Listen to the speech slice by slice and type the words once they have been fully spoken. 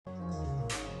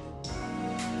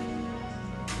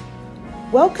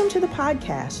Welcome to the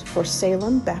podcast for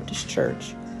Salem Baptist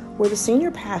Church, where the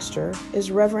senior pastor is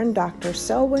Reverend Dr.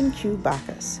 Selwyn Q.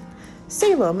 Bacchus.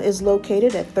 Salem is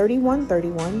located at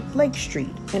 3131 Lake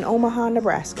Street in Omaha,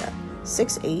 Nebraska,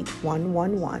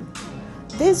 68111.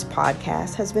 This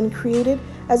podcast has been created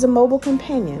as a mobile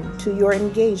companion to your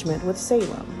engagement with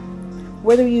Salem.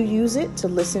 Whether you use it to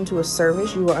listen to a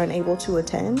service you are unable to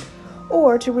attend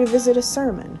or to revisit a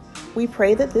sermon, we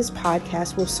pray that this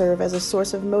podcast will serve as a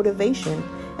source of motivation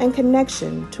and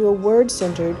connection to a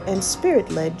word-centered and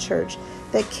spirit-led church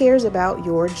that cares about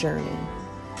your journey.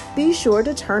 Be sure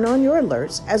to turn on your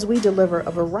alerts as we deliver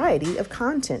a variety of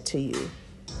content to you.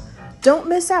 Don't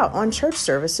miss out on church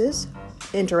services,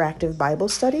 interactive Bible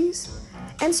studies,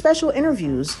 and special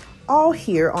interviews, all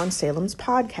here on Salem's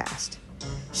podcast.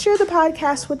 Share the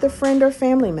podcast with a friend or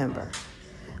family member.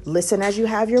 Listen as you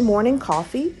have your morning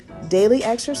coffee, daily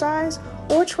exercise,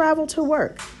 or travel to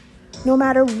work. No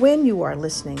matter when you are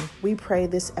listening, we pray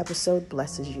this episode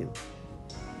blesses you.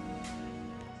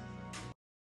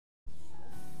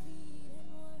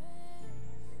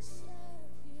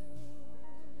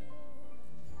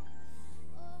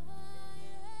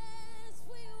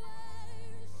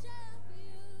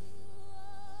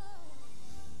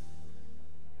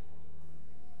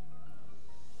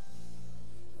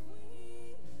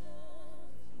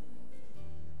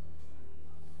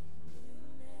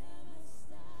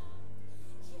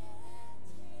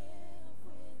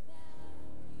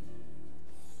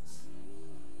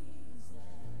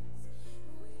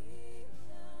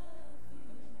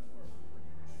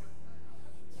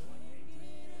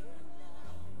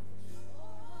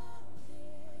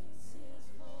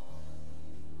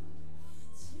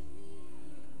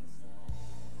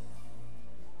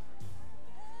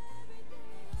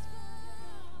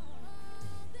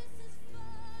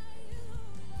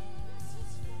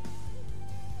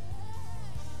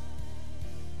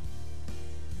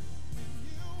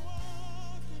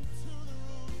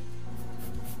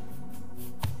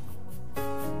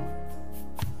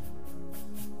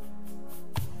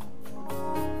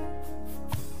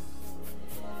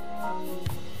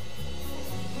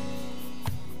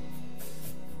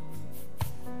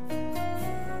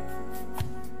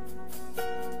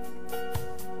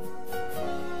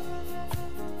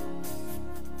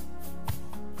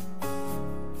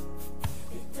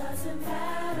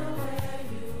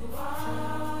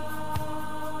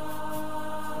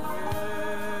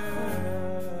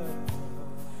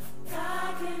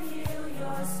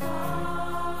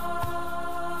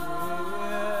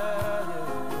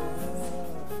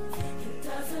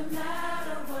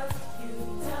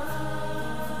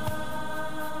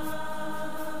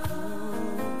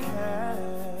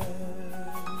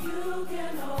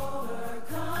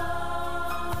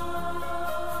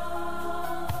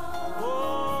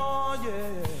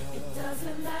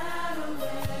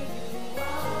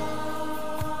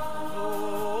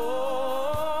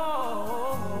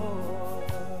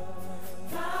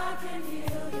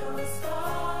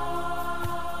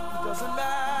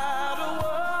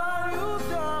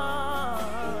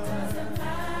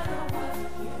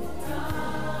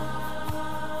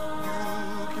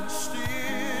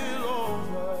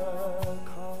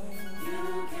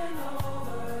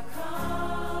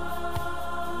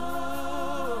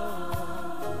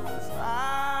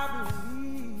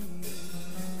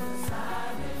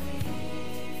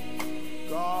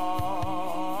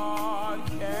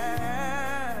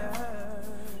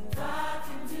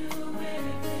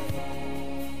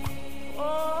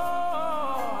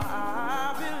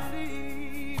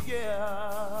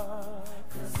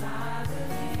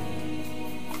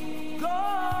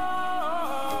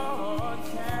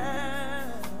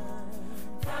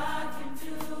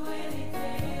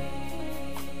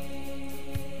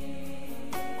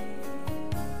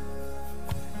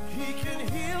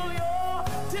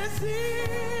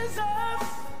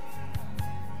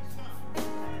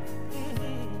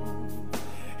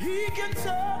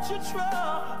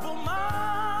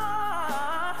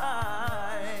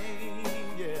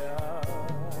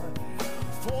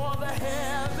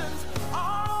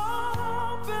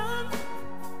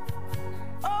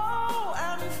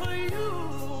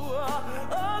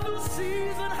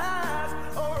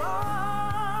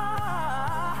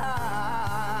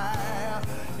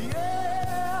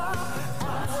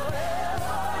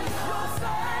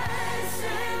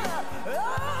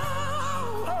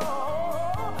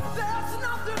 There's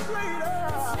nothing greater.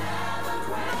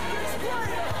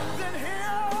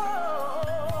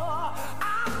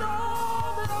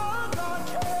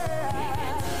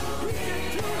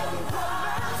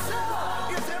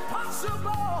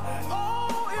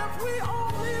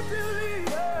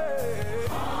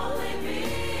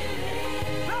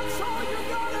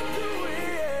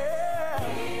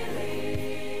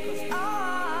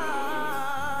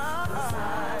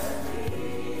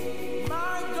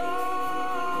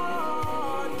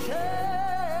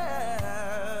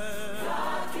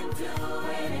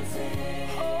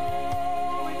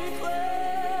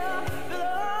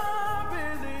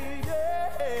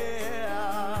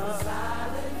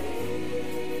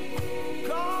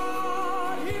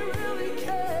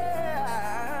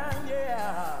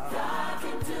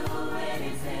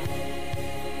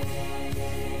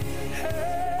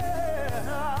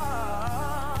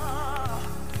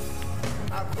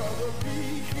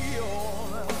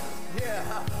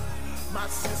 my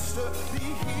sister, be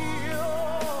healed.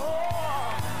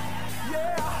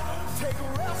 Yeah, take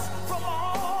rest from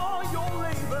all your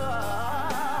labor,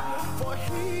 for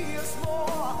he is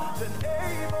more than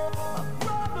able. My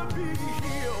brother, be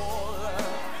healed.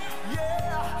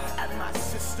 Yeah, and my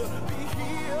sister, be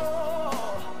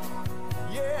healed.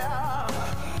 Yeah,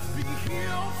 be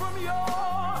healed from your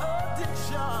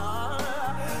addiction.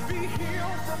 Be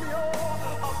healed from your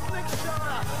affliction.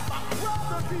 My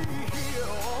brother, be healed.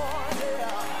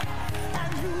 Yeah,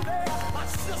 and you there, my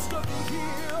sister, be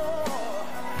healed.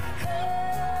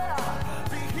 Yeah,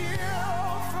 be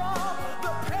healed from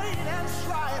the pain and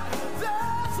strife.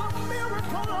 There's a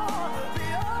miracle on the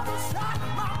other side.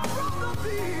 My brother,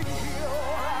 be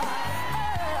healed.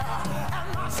 Yeah, and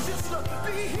my sister,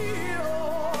 be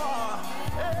healed.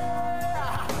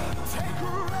 Yeah, take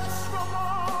rest from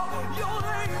all your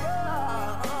labor,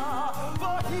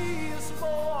 for he is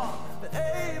more than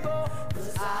able.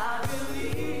 'Cause I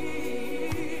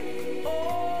believe.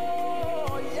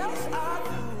 Oh, yes, I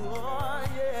do. Oh,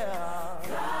 yeah.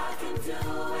 God can do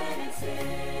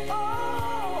anything.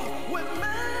 Oh, with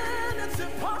man it's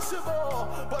impossible,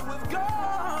 but with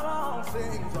God all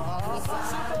things are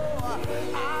possible.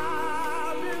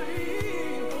 I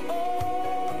believe.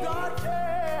 Oh, God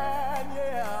can,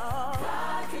 yeah.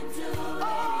 God can do it.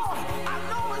 Oh, I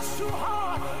know it's too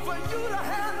hard for you to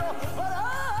handle, but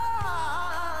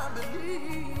I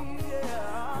believe,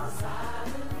 yeah. I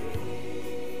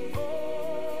believe. Oh,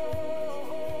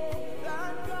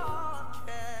 that God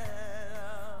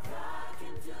can. God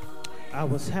can do it. I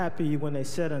was happy when they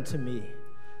said unto me,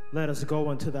 let us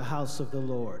go into the house of the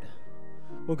Lord.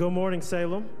 Well, good morning,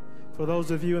 Salem. For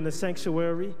those of you in the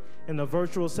sanctuary, in the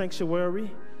virtual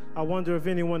sanctuary, I wonder if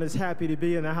anyone is happy to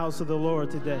be in the house of the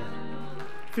Lord today.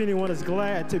 If anyone is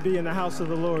glad to be in the house of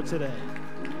the Lord today.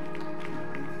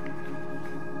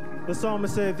 The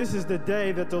psalmist said, this is the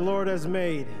day that the Lord has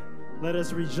made. Let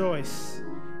us rejoice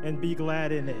and be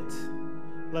glad in it.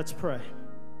 Let's pray.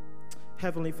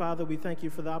 Heavenly Father, we thank you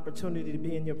for the opportunity to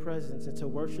be in your presence and to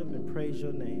worship and praise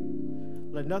your name.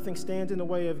 Let nothing stand in the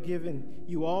way of giving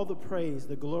you all the praise,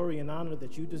 the glory, and honor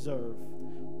that you deserve.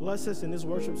 Bless us in this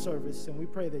worship service, and we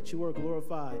pray that you are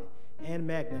glorified and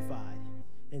magnified.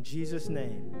 In Jesus'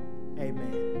 name,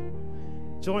 amen.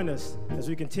 Join us as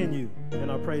we continue in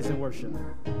our praise and worship.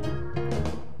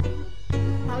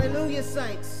 Hallelujah,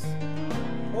 saints.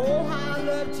 Oh, how I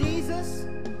love Jesus.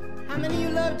 How many of you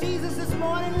love Jesus this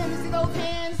morning? Let me see those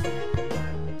hands.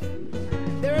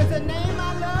 There is a name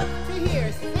I love to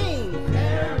hear. Sing.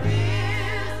 There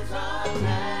is a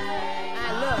name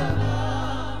I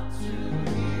love to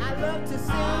hear. I love to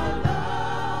sing. I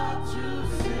love to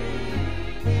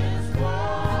sing His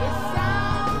voice. It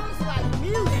sounds like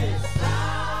music.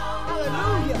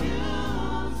 Hallelujah.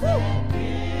 Woo.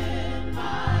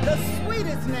 The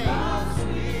sweetest name.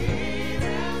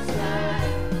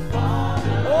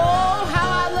 Oh, how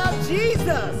I love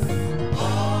Jesus.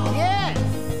 Yes.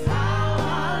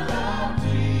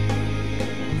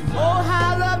 Oh,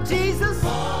 how I love Jesus.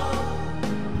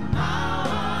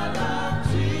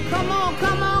 Come on,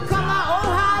 come on, come on. Oh,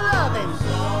 how I love him.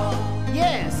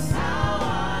 Yes.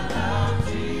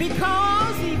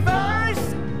 Because he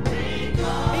first.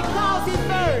 Because he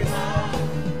first.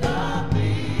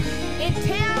 It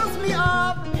tells me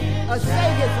of a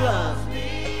Savior's love.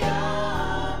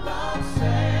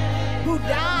 Who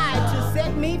died to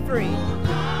set me free.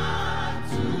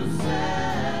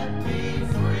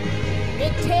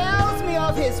 It tells me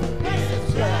of his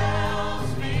precious blood.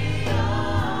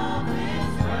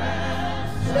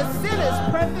 The sinner's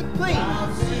perfect plea.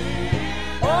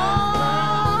 Oh,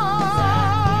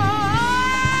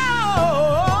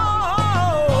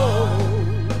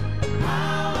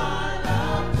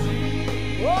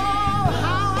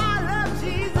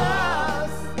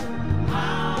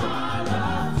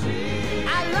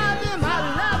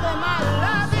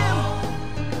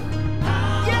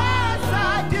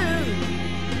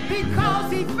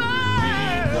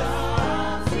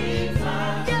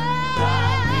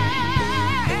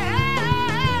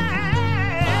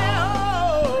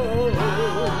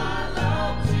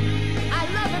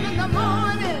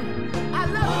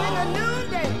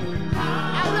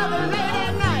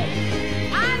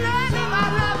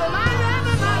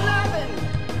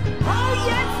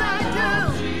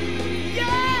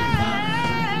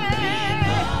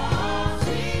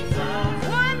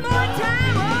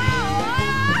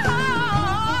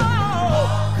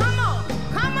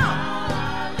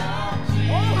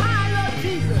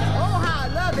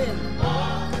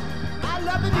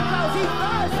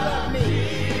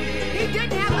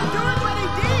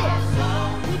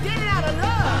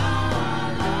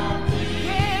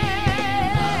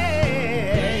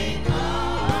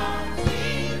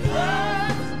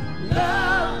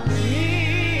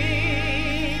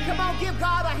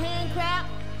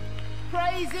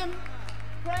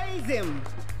 him,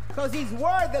 because he's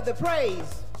worthy of the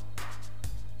praise.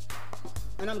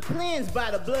 And I'm cleansed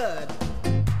by the blood.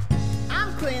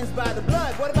 I'm cleansed by the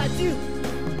blood. What about you?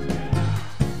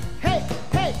 Hey,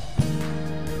 hey.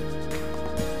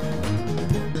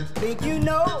 Think you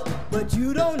know, but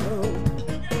you don't know.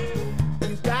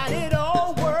 You got it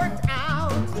all worked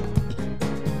out.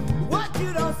 What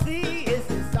you don't see is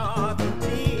the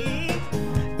sovereignty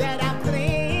that I'm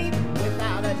clean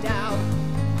without a doubt.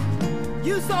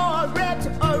 You saw a wretch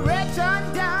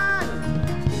undone.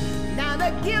 Now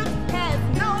the guilt has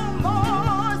no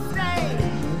more stain.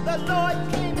 The Lord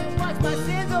came and washed my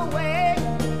sins away.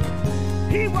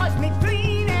 He washed me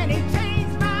clean and he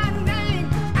changed my name.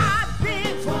 I've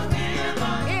been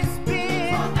forgiven. It's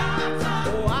been forgotten.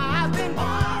 Oh, I've been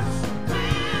washed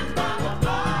clean by the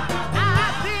blood of the Lamb.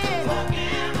 I've been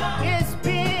forgiven. It's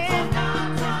been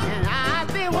forgotten. And I've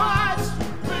been washed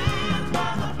clean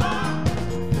by the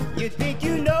blood. You think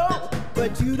you know,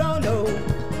 but you don't know.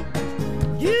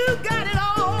 You got it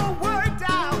all worked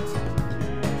out.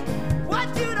 What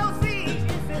you don't see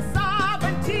is the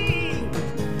sovereignty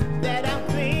that I'm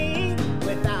clean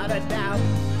without a doubt.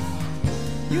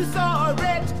 You saw a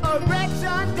wretch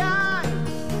undone.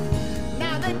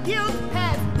 Now the guilt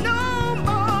has no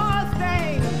more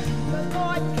stain. The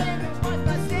Lord came and washed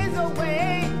my sins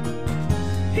away.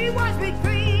 He washed me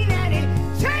clean and he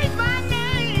changed my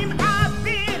name. I've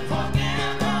been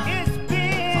forgiven. It's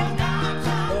been forgotten.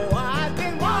 Oh, I've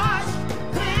been washed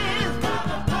clean by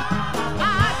the blood of the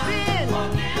Lamb. I've been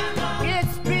forgiven.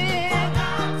 It's been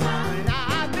forgotten. And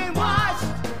I've been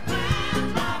washed clean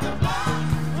by the blood.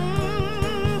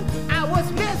 I was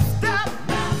messed up,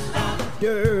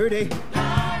 dirty,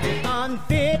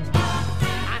 unfit.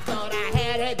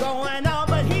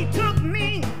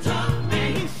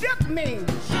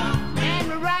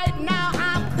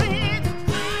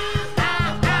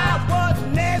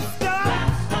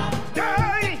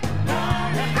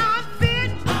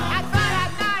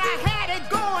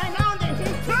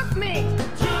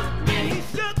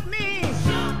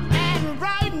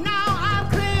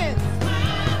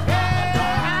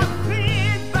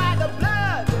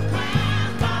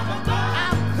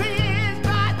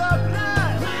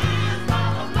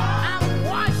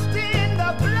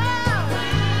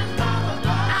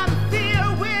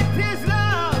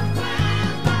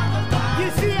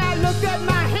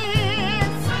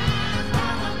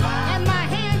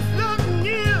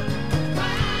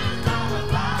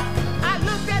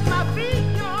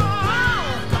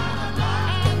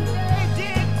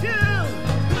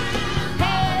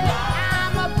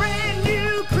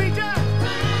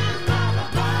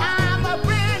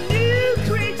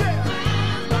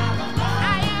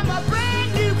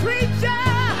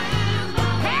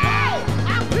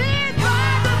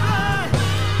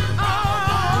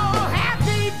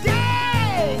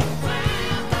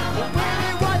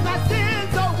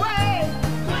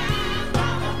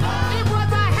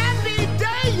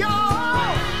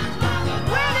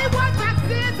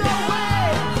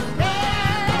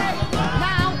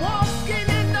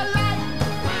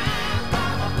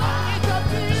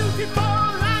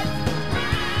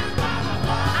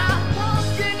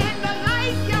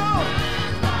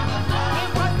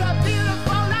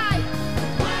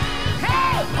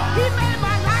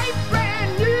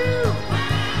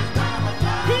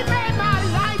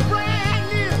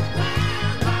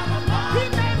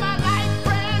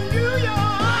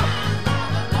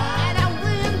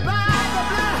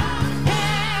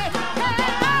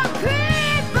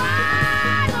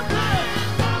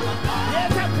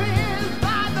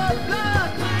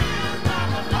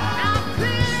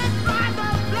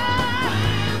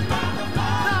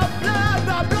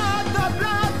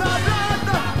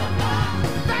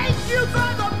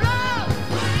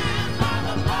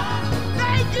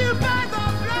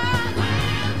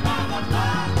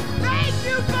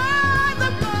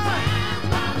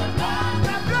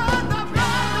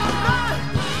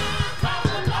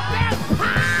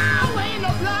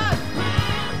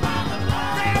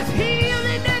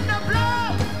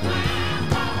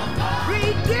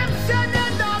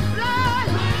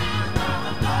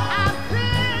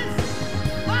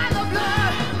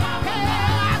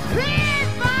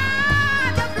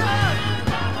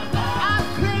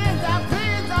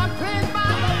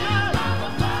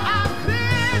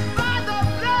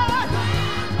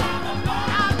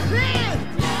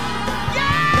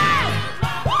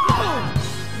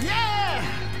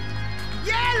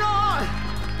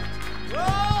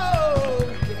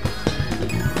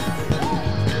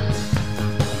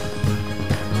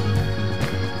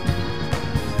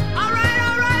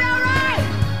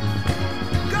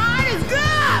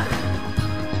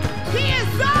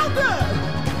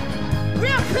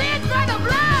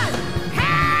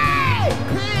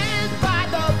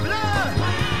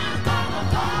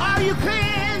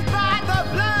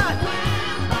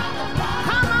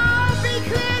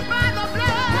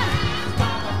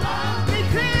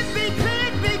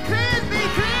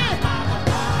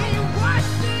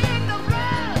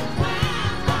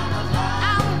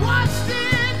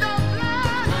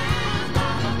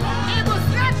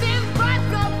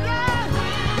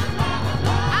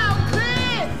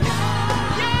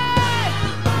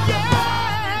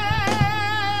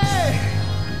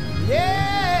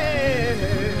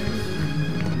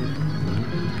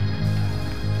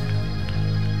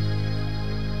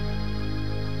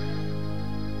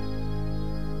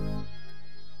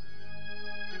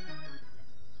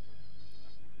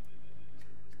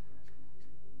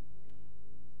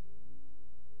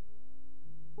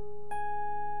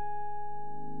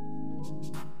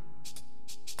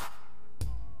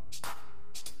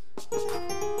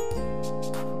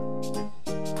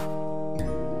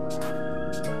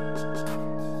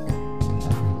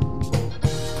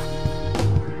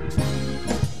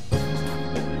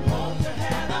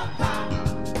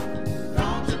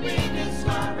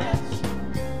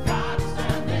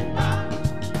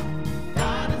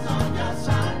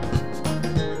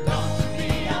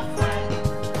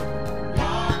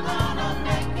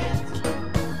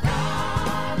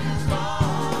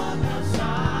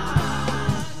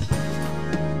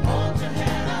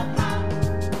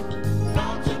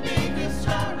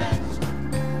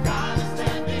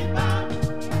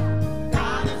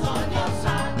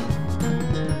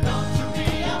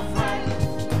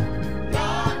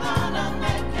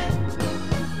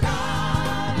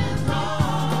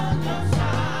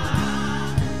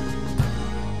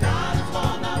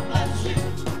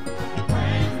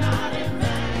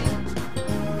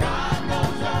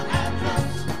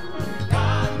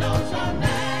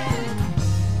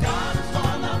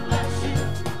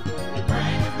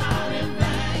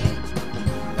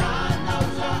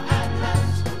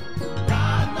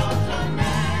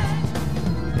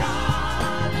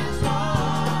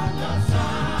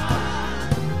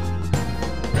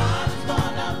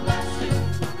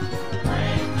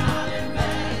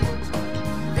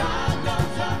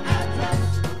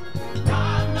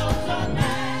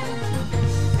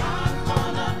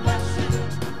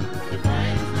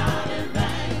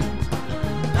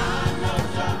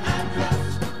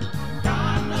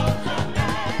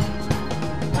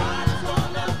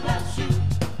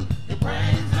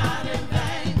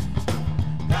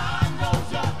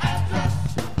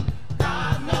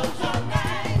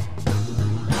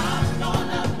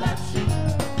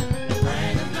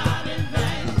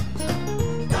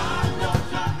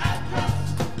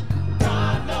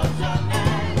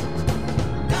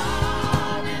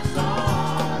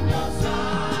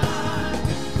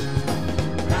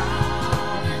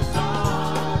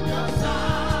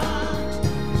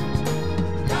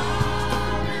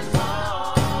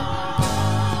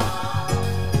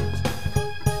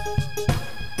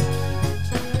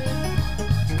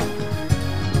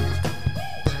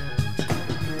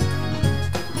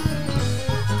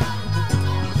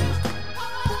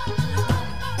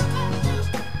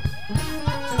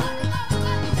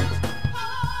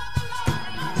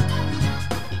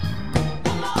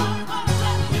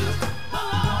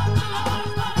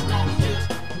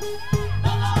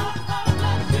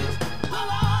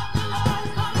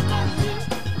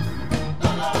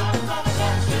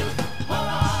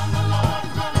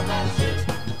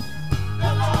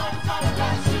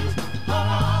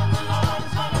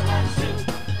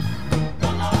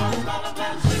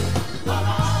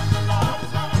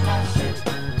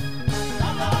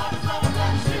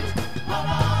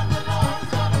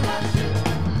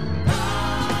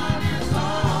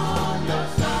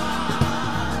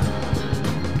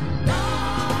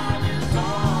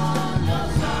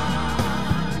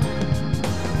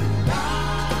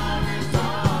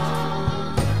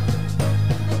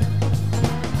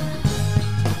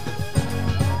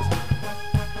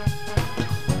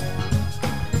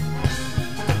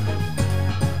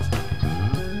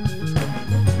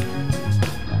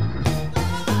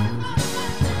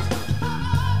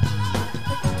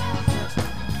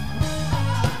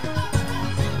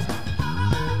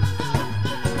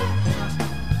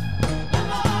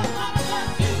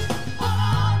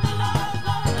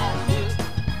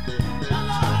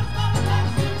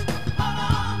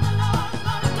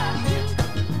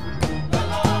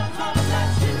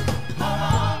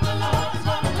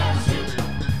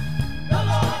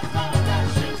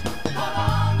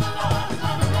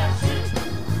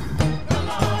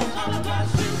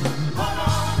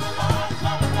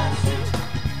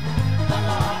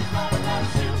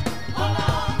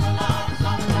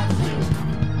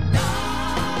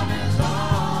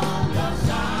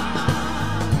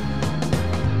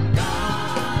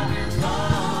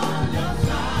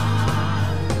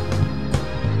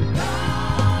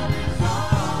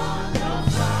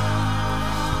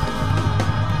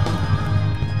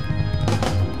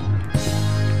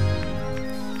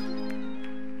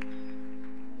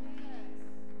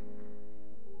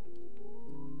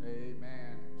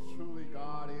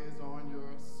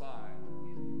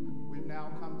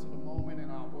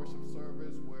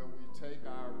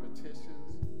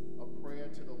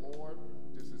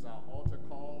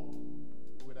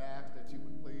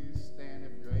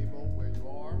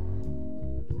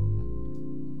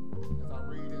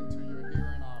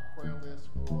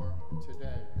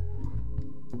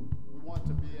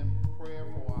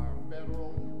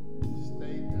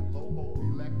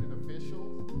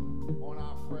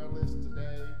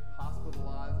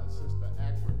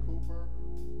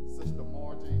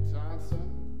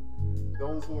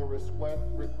 Those who are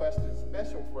requesting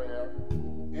special prayer,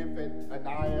 infant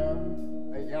Anaya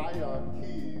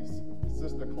Keys,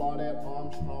 Sister Claudette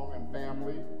Armstrong and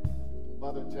family,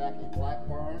 Mother Jackie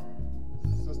Blackburn,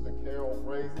 Sister Carol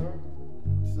Fraser,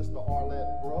 Sister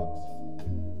Arlette Brooks,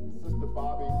 Sister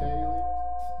Bobby Daly,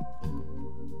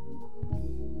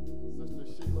 Sister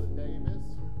Sheila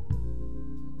Davis,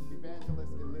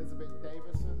 Evangelist Elizabeth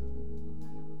Davison,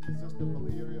 Sister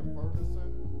Valeria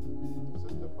Ferguson,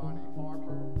 Sister Bonnie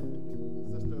Parker,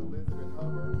 Sister Elizabeth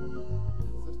Hubbard,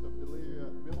 Sister Valeria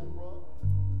Middlebrook,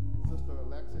 Sister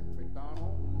Alexis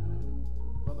McDonald,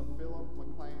 Brother Philip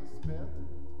McLean Smith,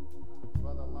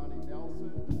 Brother Lonnie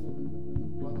Nelson,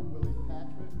 Brother Willie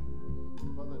Patrick,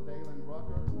 Brother Dalen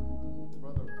Rucker,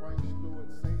 Brother Frank Stewart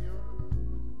Sr.,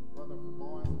 Brother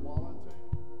Lawrence Wallington,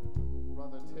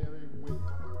 Brother Terry Wick.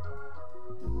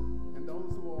 And those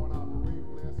who are on our bereaved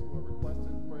list who are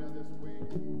requesting prayer this week,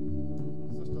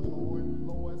 Sister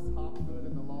Lois Hopgood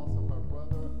in the loss of her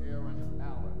brother Aaron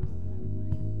Allen,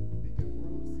 Deacon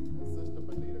Bruce and Sister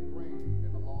Benita Green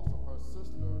in the loss of her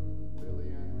sister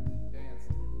Lillian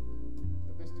Dancy.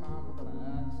 At this time, we're going to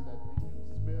ask that Deacon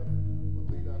Smith would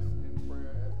lead us in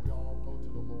prayer as we all go to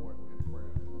the Lord in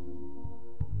prayer.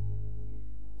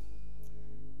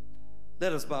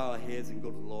 Let us bow our heads and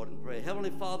go to the Lord in prayer.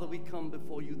 Heavenly Father, we come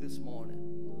before you this morning,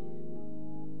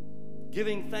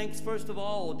 giving thanks first of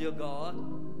all, dear God,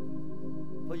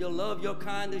 for your love, your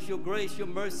kindness, your grace, your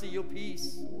mercy, your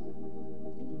peace.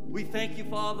 We thank you,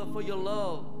 Father, for your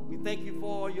love. We thank you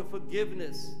for your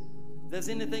forgiveness. If there's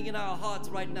anything in our hearts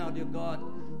right now, dear God,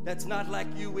 that's not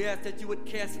like you, we ask that you would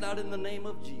cast it out in the name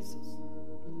of Jesus.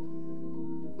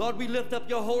 Lord, we lift up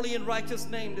your holy and righteous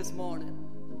name this morning,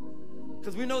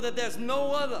 because we know that there's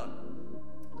no other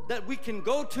that we can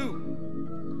go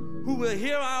to who will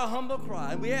hear our humble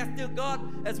cry. And we ask, dear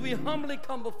God, as we humbly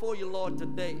come before you, Lord,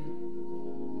 today,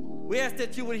 we ask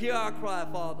that you would hear our cry,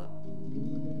 Father.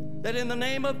 That in the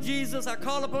name of Jesus, I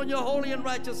call upon your holy and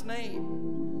righteous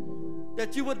name,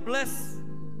 that you would bless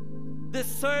this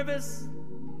service,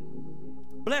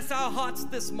 bless our hearts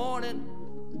this morning.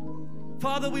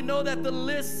 Father, we know that the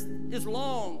list is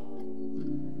long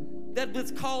that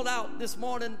was called out this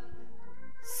morning,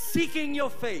 seeking your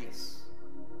face,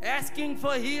 asking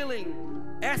for healing,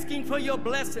 asking for your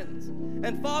blessings.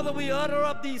 And Father, we utter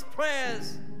up these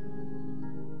prayers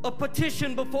of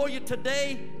petition before you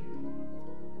today,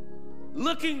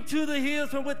 looking to the hills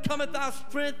from which cometh our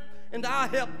strength and our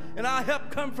help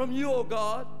come from you, O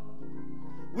God.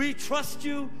 We trust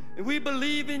you and we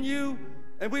believe in you,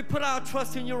 and we put our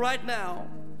trust in you right now.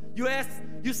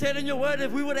 You said in your word,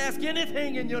 if we would ask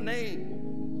anything in your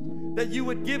name, that you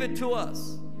would give it to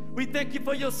us. We thank you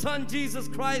for your Son, Jesus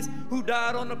Christ, who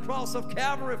died on the cross of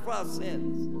Calvary for our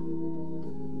sins.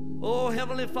 Oh,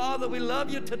 Heavenly Father, we love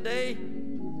you today,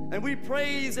 and we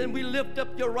praise and we lift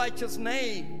up your righteous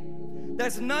name.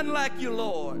 There's none like you,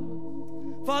 Lord.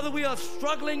 Father, we are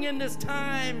struggling in this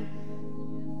time.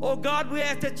 Oh, God, we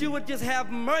ask that you would just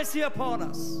have mercy upon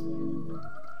us.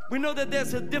 We know that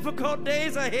there's some difficult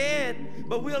days ahead,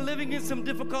 but we are living in some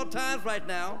difficult times right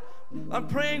now. I'm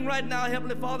praying right now,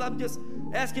 Heavenly Father, I'm just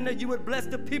asking that you would bless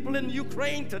the people in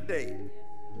Ukraine today.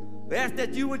 We ask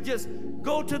that you would just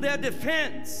go to their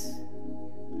defense.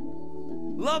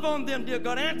 Love on them, dear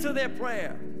God. Answer their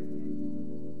prayer.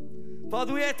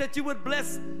 Father, we ask that you would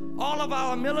bless all of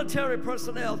our military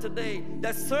personnel today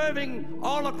that's serving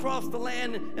all across the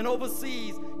land and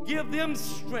overseas. Give them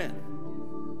strength.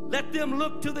 Let them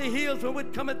look to the hills from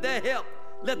which cometh their help.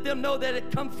 Let them know that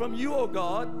it comes from you, O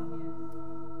God.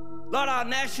 Lord, our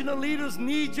national leaders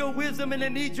need your wisdom and they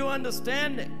need your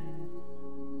understanding.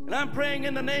 And I'm praying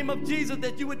in the name of Jesus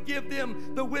that you would give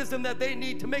them the wisdom that they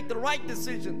need to make the right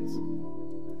decisions,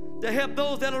 to help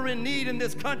those that are in need in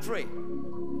this country.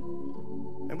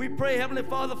 And we pray, Heavenly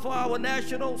Father, for our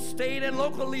national, state, and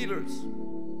local leaders,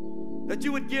 that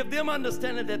you would give them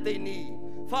understanding that they need.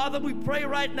 Father, we pray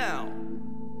right now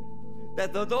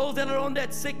that those that are on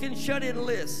that sick and shut-in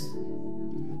list,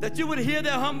 that you would hear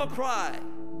their humble cry.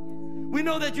 We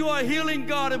know that you are a healing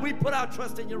God, and we put our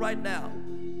trust in you right now.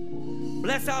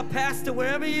 Bless our pastor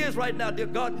wherever he is right now, dear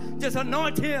God. Just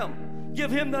anoint him. Give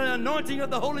him the anointing of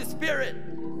the Holy Spirit.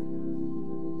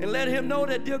 And let him know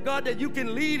that, dear God, that you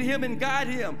can lead him and guide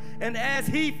him. And as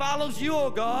he follows you, oh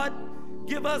God,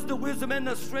 give us the wisdom and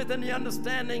the strength and the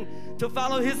understanding to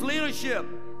follow his leadership.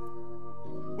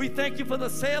 We thank you for the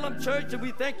Salem Church, and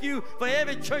we thank you for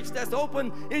every church that's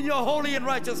open in your holy and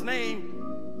righteous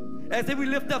name. As we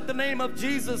lift up the name of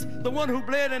Jesus, the one who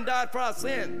bled and died for our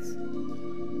sins.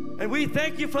 And we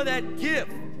thank you for that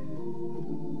gift.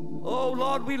 Oh,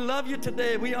 Lord, we love you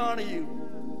today. We honor you.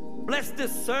 Bless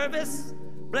this service.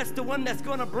 Bless the one that's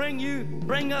going to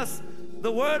bring us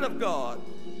the word of God.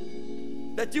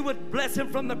 That you would bless him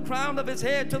from the crown of his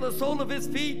head to the sole of his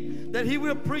feet. That he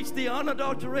will preach the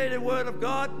unadulterated word of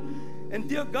God. And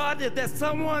dear God, if there's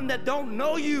someone that don't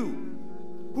know you,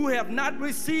 who have not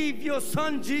received your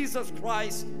son Jesus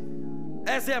Christ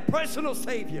as their personal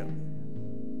Savior,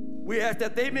 we ask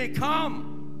that they may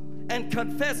come and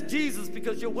confess Jesus,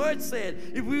 because your word said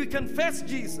if we confess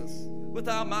Jesus with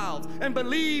our mouths and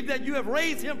believe that you have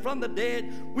raised him from the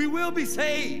dead, we will be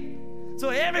saved. So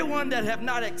everyone that have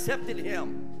not accepted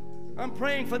him, I'm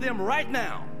praying for them right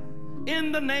now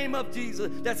in the name of Jesus,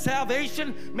 that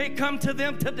salvation may come to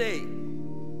them today.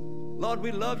 Lord,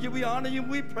 we love you, we honor you,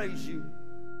 we praise you,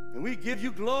 and we give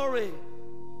you glory.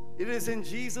 It is in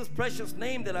Jesus' precious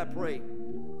name that I pray.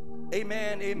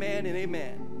 Amen, amen, and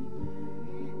amen.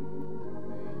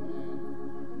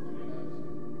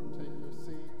 Take your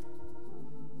seat.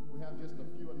 We have just a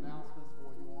few announcements for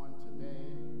you on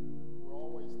today. We're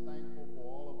always thankful for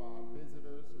all of our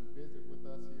visitors who visit with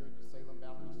us here at the Salem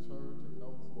Baptist Church and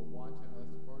those who are watching us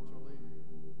virtually.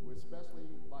 We especially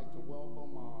like to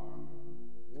welcome our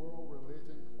World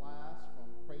Religion class from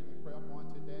Creighton Prep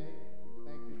on today.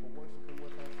 Thank you for worshiping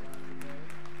with us on today.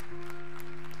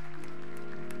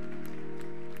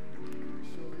 We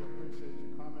surely appreciate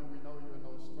you coming. We know you're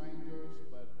no strangers,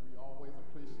 but we always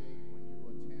appreciate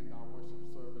when you attend our worship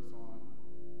service on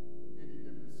any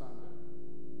given Sunday.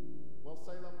 Well,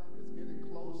 Salem is getting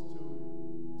close to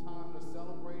time to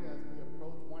celebrate as we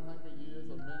approach 100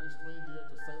 years of ministry here at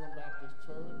the Salem Baptist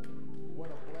Church. What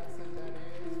a blessing that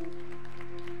is.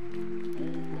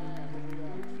 Amen. We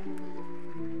have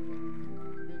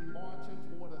truly been marching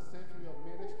toward a century of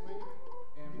ministry,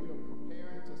 and we are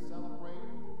preparing to celebrate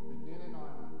beginning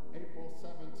on April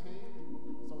 17th.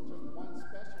 So just one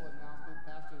special announcement.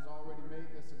 Pastor has already made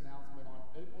this announcement. On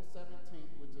April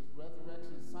 17th, which is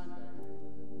Resurrection Sunday,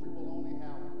 we will only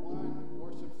have one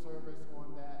worship service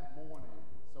on that morning.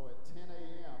 So at 10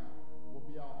 a.m. will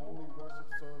be our only worship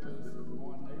service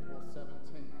on April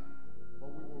 17th.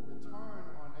 But we will return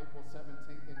on April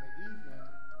 17th in the evening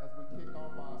as we kick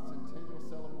off our centennial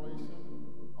celebration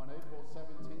on April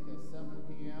 17th at 7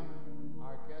 p.m.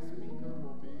 Our guest speaker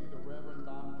will be the Reverend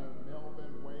Dr.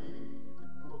 Melvin Wade,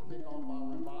 who will kick off our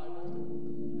revival.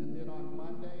 And then on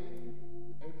Monday,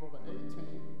 April the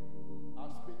 18th,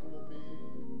 our speaker will be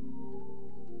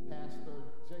Pastor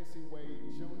J.C.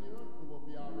 Wade Jr., who will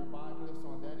be our revivalist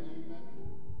on that evening.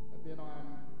 And then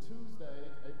on Tuesday,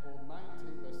 April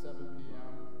 19th at 7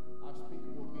 p.m., our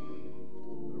speaker will be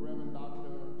the Reverend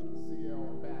Dr.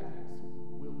 C.L. Baggins.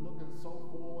 We're looking so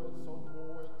forward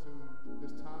to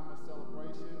this time of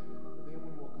celebration. Then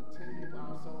we will continue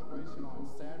our celebration on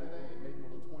Saturday, April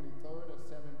the 23rd at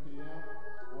 7 p.m.,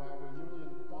 where our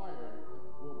reunion choir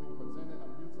will be presenting a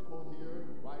musical here,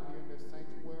 right here in this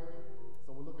sanctuary.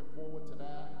 So we're looking forward to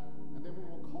that. And then we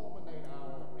will culminate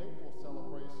our April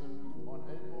celebration on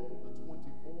April the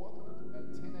 24th at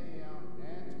 10 a.m.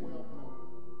 and 12 noon,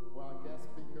 where our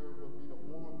guest speaker will be the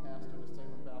former pastor of the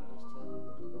Salem Baptist Church,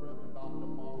 the Reverend Dr.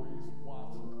 Maurice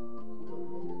Watson. We are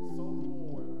looking so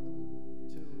forward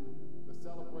to the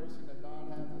celebration that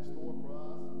God has in store for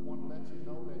us. I want to let you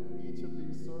know that each of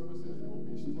these services will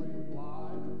be streamed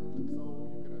live, so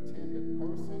you can attend in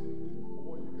person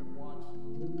or you can watch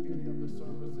any of the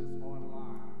services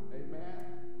online.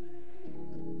 Amen?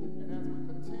 And as we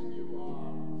continue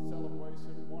our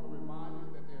celebration, we want to remind you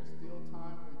that there's still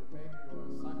time for you to make your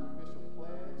sacrificial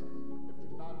pledge. If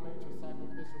you've not made your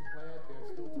sacrificial pledge, there's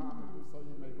still time to do so.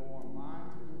 You may go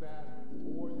online to do that,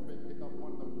 or you may pick up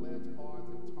one of the pledge cards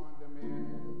and turn them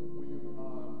in when you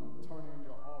turn in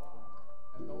your offering.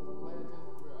 And those pledges,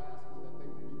 we're asking that they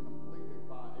will be completed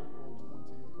by April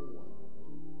 24th.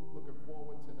 Looking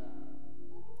forward to that.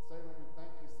 Salem, we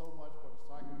thank you so much for the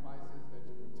sacrifices that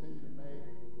you continue to make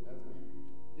as we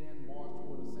again march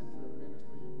toward a century of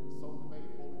ministry. You've been so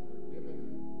faithful in your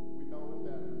giving. We know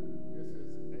that this is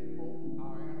April,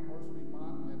 our anniversary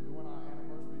month, and during our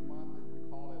anniversary month, we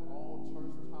call it All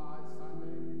Church Tithe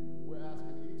Sunday. We're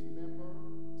asking each member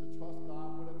to trust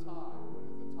God with a tithe. What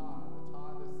is a tithe? A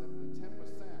tithe is simply 10%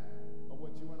 of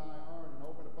what you and I earn, and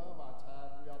over and above our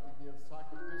tithe, we ought to give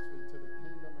sacrificially to the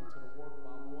kingdom and to the work of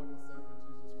our Lord and Savior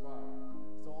Jesus Christ.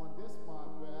 So on this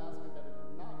month, we're asking that if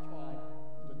you've not tried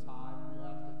to tithe, we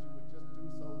ask that you would just do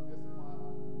so this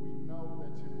month. We know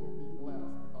that you will be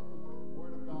blessed, because the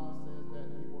Word of God says that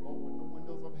He will open the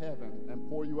windows of heaven and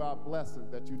pour you out blessings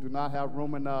that you do not have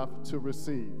room enough to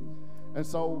receive. And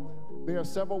so there are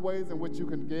several ways in which you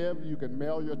can give. You can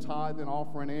mail your tithe and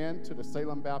offering in to the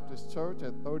Salem Baptist Church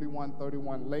at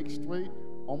 3131 Lake Street,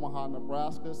 Omaha,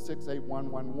 Nebraska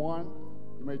 68111.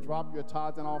 You may drop your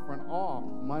tithes and offering off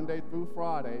Monday through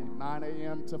Friday, 9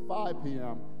 a.m. to 5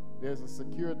 p.m. There's a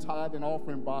secure tithe and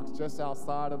offering box just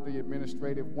outside of the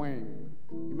administrative wing.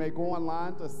 You may go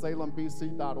online to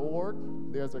salembc.org.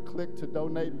 There's a click to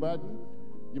donate button.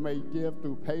 You may give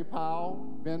through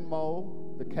PayPal,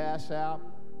 Venmo, the Cash App,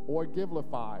 or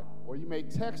Givelify. Or you may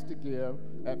text to give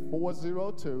at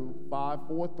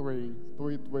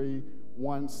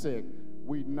 402-543-3316.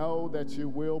 We know that you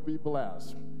will be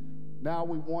blessed. Now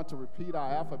we want to repeat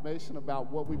our affirmation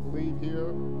about what we believe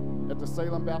here at the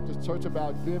Salem Baptist Church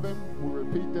about giving. We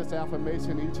repeat this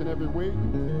affirmation each and every week.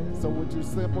 So would you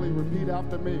simply repeat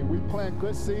after me? We plant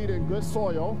good seed in good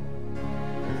soil,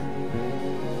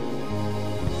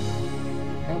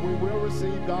 and we will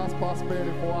receive God's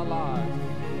prosperity for our lives.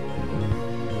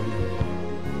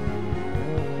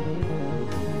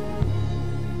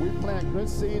 We plant good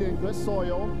seed in good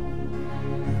soil,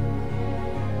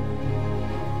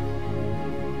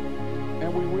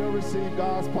 and we will receive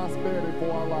God's prosperity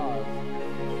for our lives.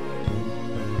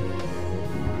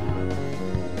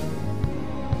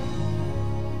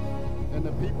 And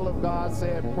the people of God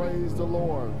said, praise the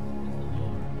Lord.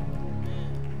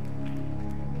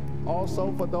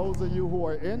 Also, for those of you who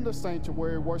are in the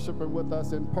sanctuary worshiping with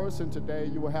us in person today,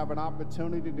 you will have an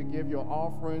opportunity to give your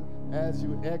offering as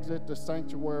you exit the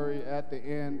sanctuary at the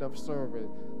end of service.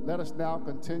 Let us now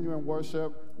continue in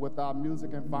worship with our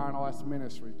music and fine arts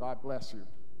ministry. God bless you.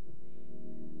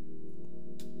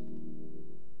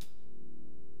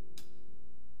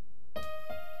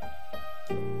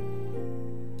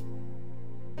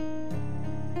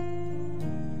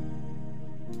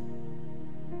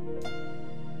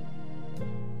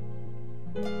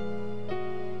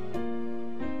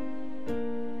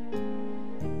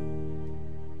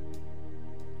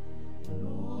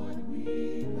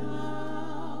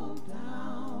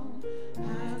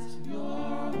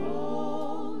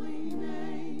 Holy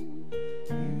name.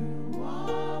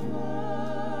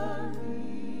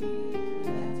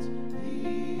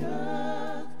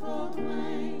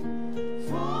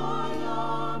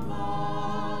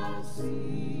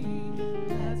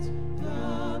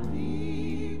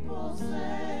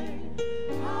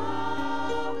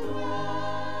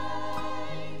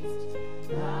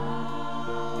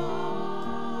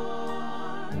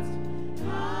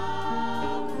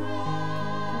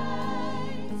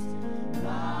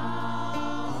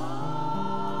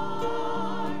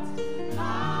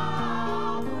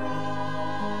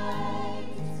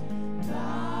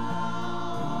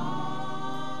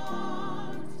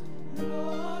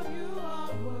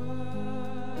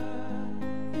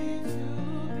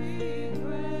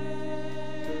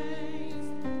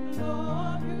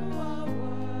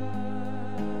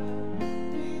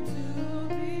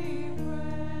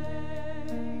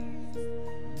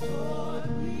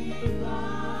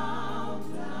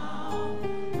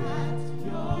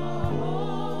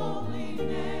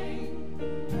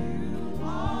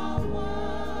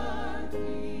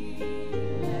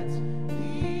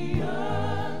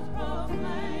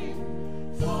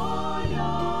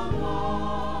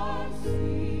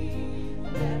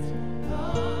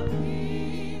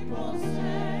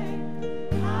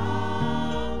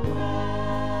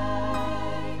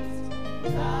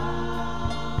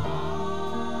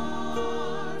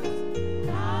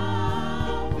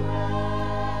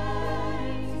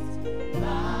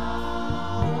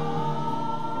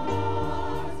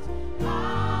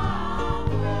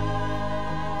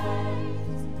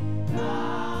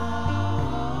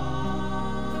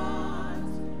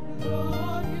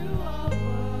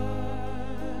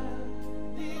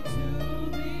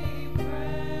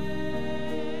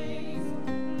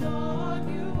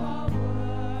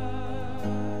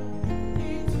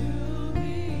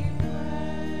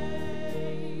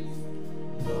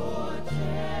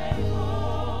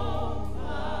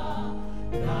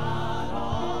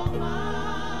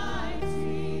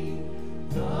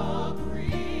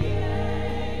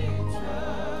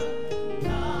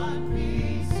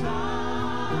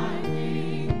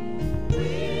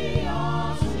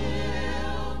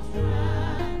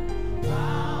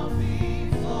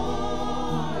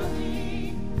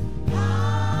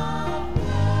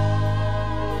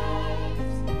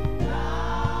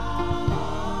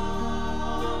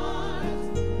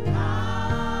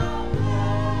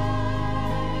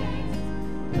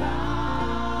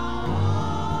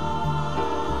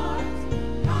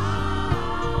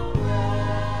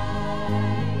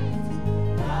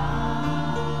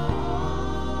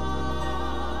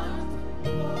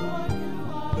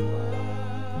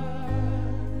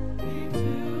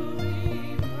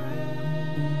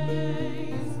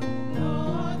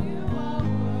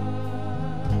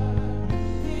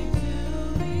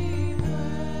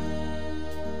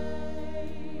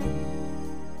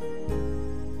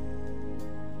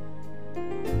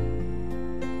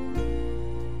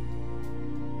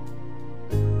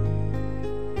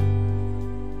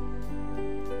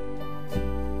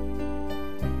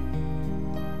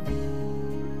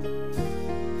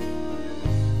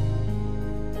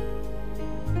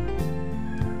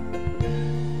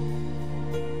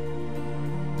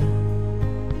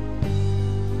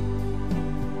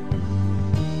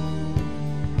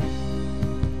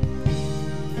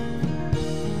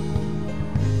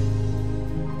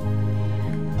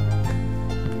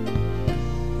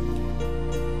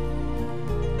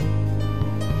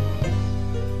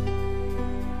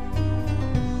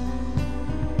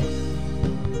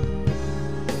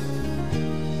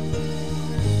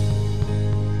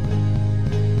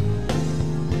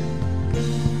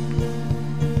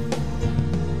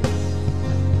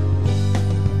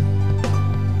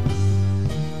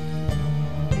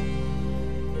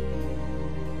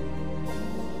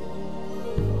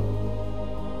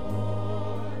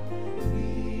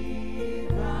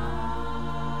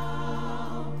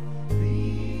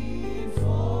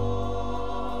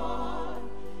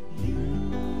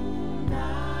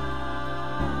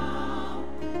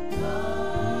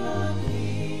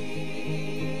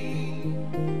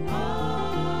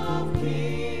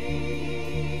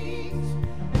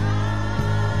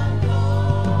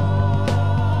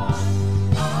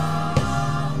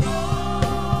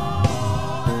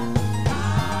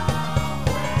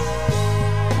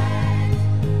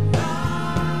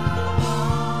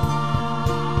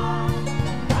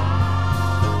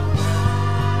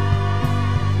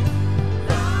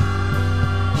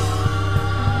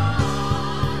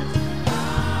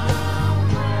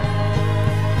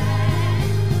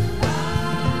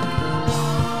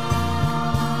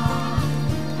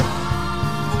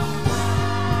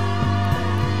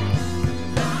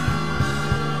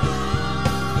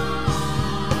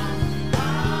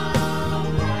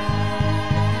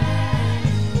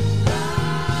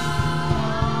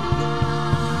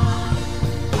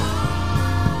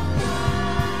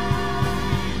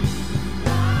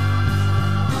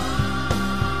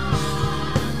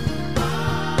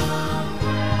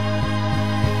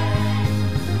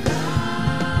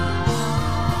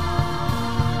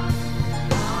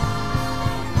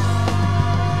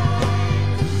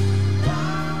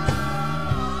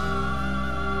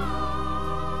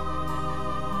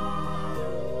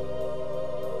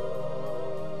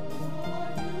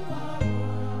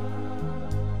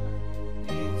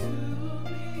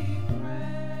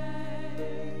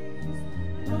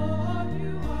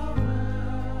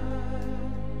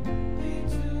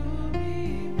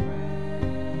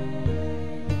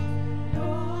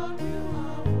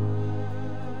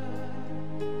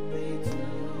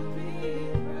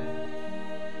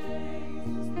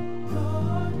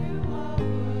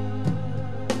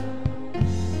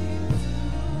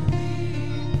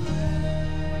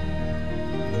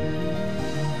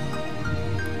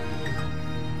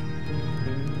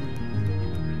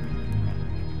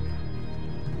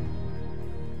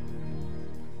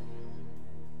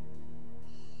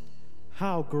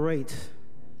 How great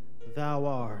thou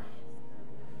art.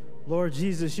 Lord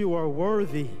Jesus, you are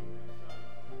worthy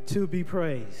to be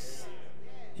praised.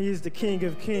 He is the King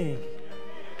of kings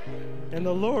and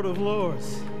the Lord of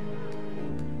lords.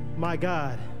 My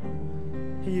God,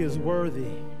 he is worthy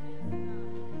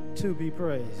to be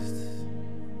praised.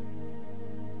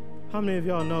 How many of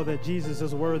y'all know that Jesus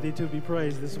is worthy to be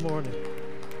praised this morning?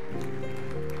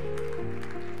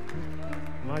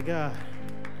 My God.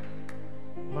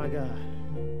 My God.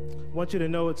 I want you to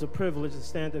know it's a privilege to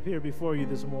stand up here before you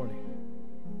this morning.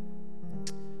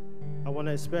 I want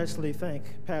to especially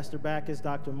thank Pastor Backus,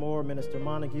 Dr. Moore, Minister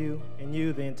Montague, and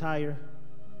you, the entire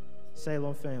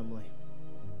Salem family.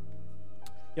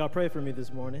 Y'all pray for me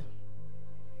this morning.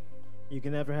 You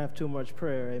can never have too much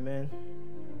prayer, amen?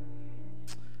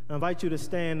 I invite you to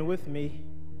stand with me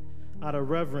out of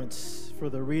reverence for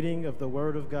the reading of the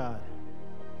Word of God.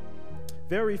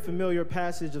 Very familiar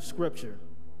passage of Scripture,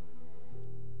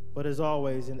 but as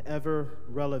always, an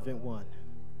ever-relevant one.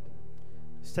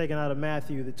 It's taken out of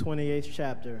Matthew, the 28th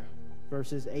chapter,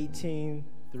 verses 18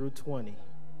 through 20,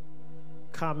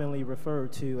 commonly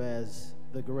referred to as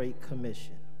the Great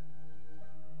Commission.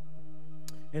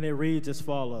 And it reads as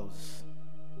follows.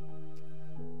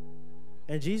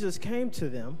 And Jesus came to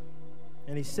them,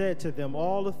 and he said to them,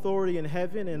 all authority in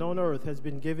heaven and on earth has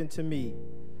been given to me.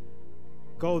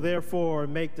 Go therefore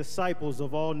and make disciples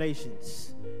of all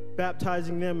nations,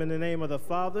 baptizing them in the name of the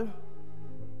Father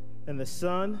and the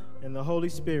Son and the Holy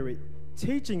Spirit,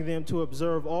 teaching them to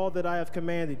observe all that I have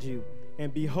commanded you.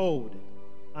 And behold,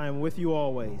 I am with you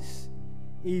always,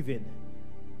 even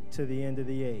to the end of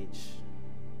the age.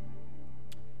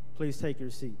 Please take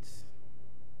your seats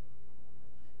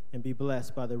and be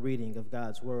blessed by the reading of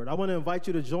God's word. I want to invite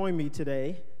you to join me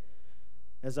today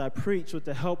as I preach with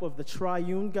the help of the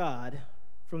triune God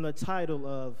from the title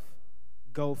of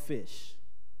Go Fish.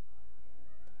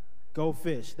 Go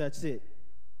fish, that's it.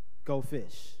 Go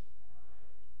fish.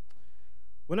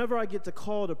 Whenever I get the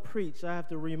call to preach, I have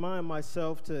to remind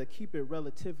myself to keep it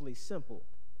relatively simple.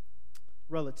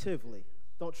 Relatively.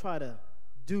 Don't try to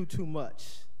do too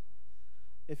much.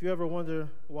 If you ever wonder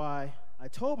why I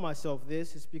told myself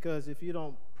this, it's because if you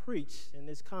don't preach in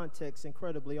this context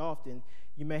incredibly often,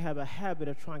 you may have a habit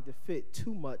of trying to fit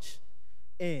too much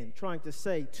in, trying to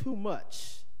say too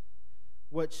much,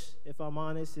 which, if I'm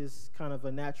honest, is kind of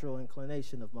a natural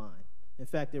inclination of mine. In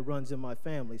fact, it runs in my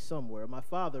family somewhere. My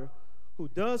father, who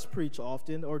does preach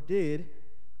often, or did,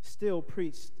 still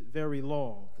preached very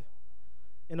long.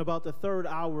 In about the third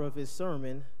hour of his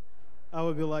sermon, I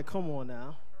would be like, come on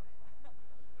now.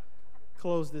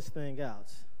 Close this thing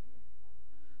out.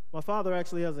 My father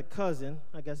actually has a cousin,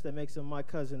 I guess that makes him my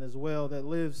cousin as well,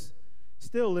 that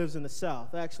still lives in the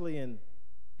South, actually in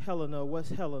Helena,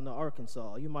 West Helena,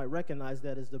 Arkansas. You might recognize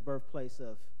that as the birthplace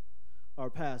of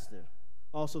our pastor.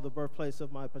 Also the birthplace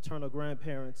of my paternal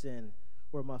grandparents and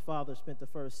where my father spent the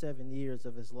first 7 years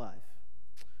of his life.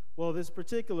 Well, this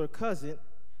particular cousin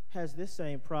has this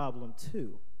same problem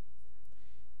too.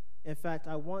 In fact,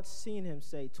 I once seen him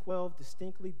say 12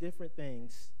 distinctly different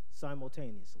things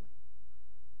simultaneously,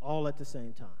 all at the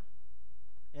same time.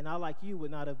 And I, like you, would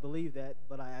not have believed that,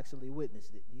 but I actually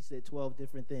witnessed it. He said 12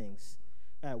 different things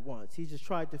at once. He just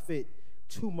tried to fit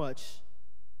too much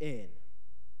in.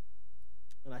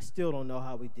 And I still don't know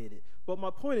how he did it. But my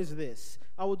point is this.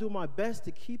 I will do my best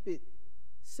to keep it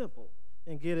simple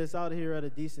and get us out of here at a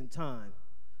decent time.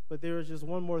 But there is just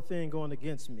one more thing going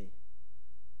against me.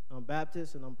 I'm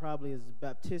Baptist, and I'm probably as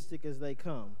Baptistic as they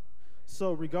come.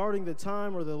 So regarding the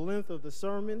time or the length of the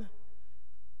sermon,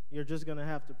 you're just going to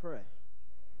have to pray.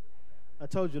 I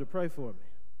told you to pray for me.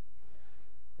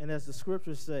 And as the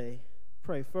scriptures say,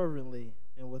 pray fervently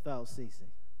and without ceasing.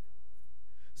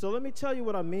 So let me tell you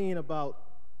what I mean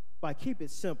by keep it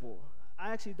simple.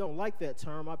 I actually don't like that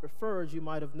term. I prefer, as you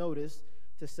might have noticed,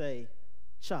 to say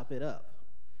chop it up.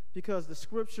 Because the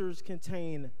scriptures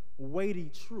contain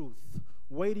weighty truth,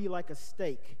 weighty like a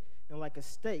steak. And like a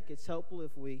steak, it's helpful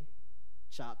if we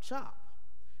chop.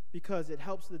 Because it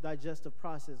helps the digestive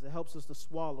process. It helps us to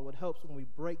swallow. It helps when we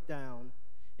break down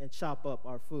and chop up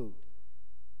our food.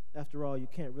 After all, you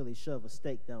can't really shove a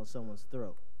steak down someone's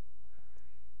throat.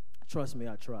 Trust me,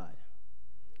 I tried.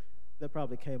 That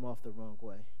probably came off the wrong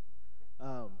way.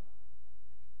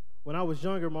 When I was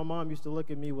younger, my mom used to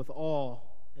look at me with awe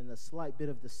and a slight bit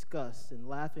of disgust and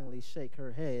laughingly shake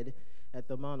her head at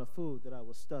the amount of food that I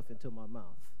would stuff into my mouth.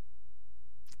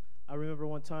 I remember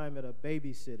one time at a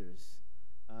babysitter's.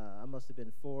 I must have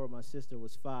been 4, my sister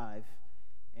was 5,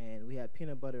 and we had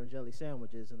peanut butter and jelly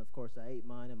sandwiches, and of course I ate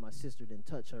mine, and my sister didn't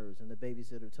touch hers, and the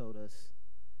babysitter told us,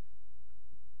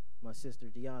 my sister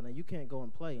Deanna, you can't go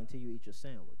and play until you eat your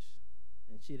sandwich.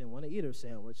 and she didn't want to eat her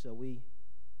sandwich, so we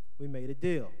made a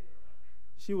deal.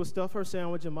 She would stuff her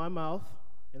sandwich in my mouth,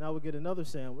 and I would get another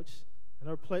sandwich, and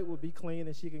her plate would be clean,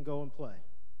 and she can go and play.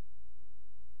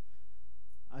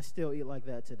 I still eat like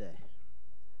that today.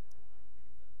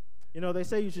 You know, they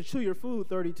say you should chew your food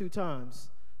 32 times.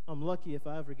 I'm lucky if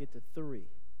I ever get to 3.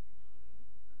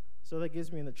 So that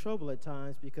gets me into trouble at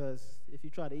times, because if you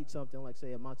try to eat something like,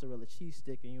 say, a mozzarella cheese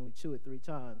stick and you only chew it 3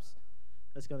 times,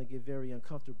 that's going to get very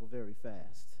uncomfortable very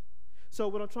fast. So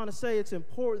what I'm trying to say, it's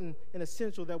important and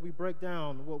essential that we break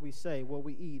down what we say, what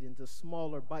we eat, into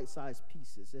smaller bite-sized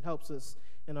pieces. It helps us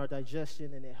in our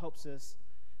digestion, and it helps us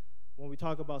when we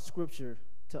talk about Scripture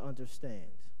to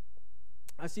understand.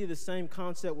 I see the same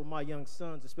concept with my young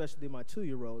sons, especially my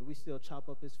 2-year-old. We still chop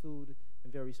up his food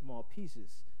in very small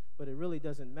pieces. But it really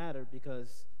doesn't matter,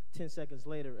 because 10 seconds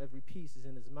later, every piece is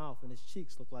in his mouth and his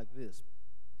cheeks look like this.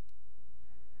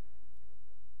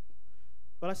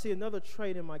 But I see another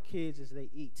trait in my kids is they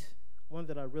eat, one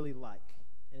that I really like,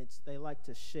 and it's they like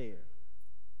to share.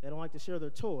 They don't like to share their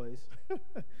toys,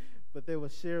 but they will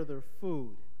share their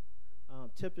food.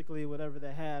 Typically, whatever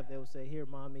they have, they will say, "Here,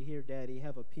 Mommy, here, Daddy,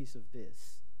 have a piece of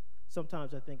this."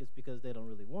 Sometimes I think it's because they don't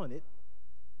really want it.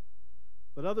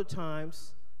 But other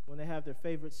times, when they have their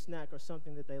favorite snack or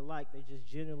something that they like, they just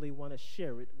genuinely want to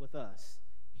share it with us.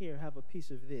 "Here, have a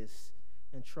piece of this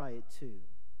and try it too."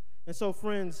 And so,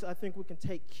 friends, I think we can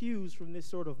take cues from this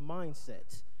sort of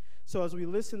mindset. So as we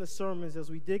listen to sermons,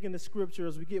 as we dig into Scripture,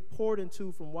 as we get poured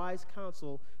into from wise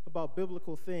counsel about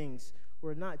biblical things,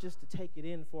 we're not just to take it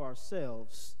in for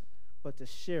ourselves, but to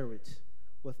share it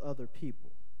with other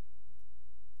people.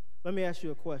 Let me ask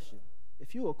you a question.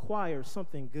 If you acquire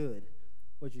something good,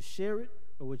 would you share it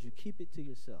or would you keep it to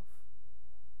yourself?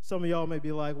 Some of y'all may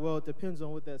be like, well, it depends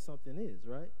on what that something is,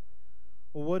 right?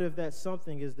 Well, what if that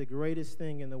something is the greatest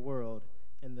thing in the world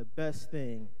and the best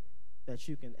thing that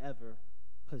you can ever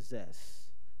possess?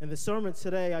 In the sermon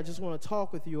today, I just want to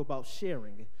talk with you about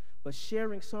sharing, but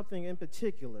sharing something in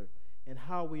particular and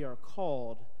how we are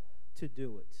called to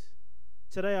do it.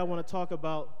 Today, I want to talk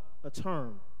about a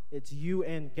term. It's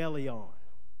euangelion.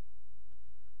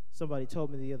 Somebody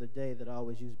told me the other day that I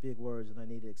always use big words and I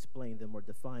need to explain them or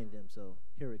define them, so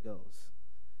here it goes.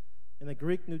 In the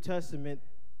Greek New Testament,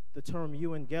 the term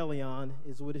euangelion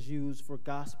is what is used for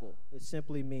gospel. It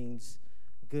simply means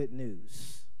good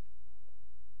news.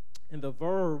 And the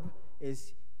verb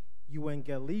is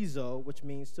euangelizo, which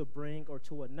means to bring or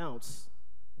to announce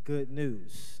good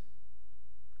news.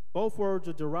 Both words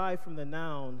are derived from the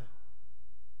noun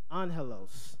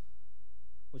angelos,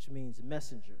 which means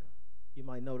messenger. You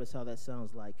might notice how that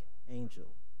sounds like angel.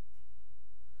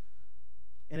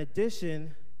 In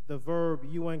addition, the verb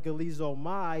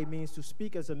euangelizomai means to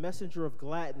speak as a messenger of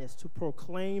gladness, to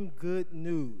proclaim good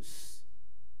news.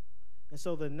 And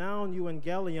so the noun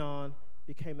euangelion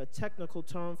became a technical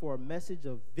term for a message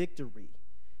of victory.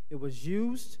 It was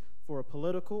used for a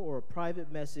political or a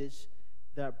private message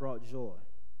that brought joy.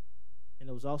 And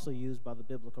it was also used by the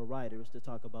biblical writers to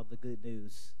talk about the good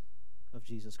news of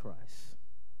Jesus Christ.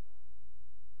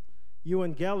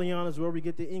 Euangelion is where we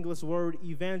get the English word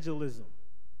evangelism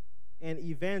and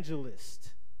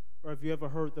evangelist, or if you ever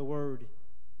heard the word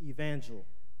evangel.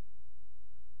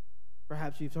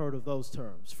 Perhaps you've heard of those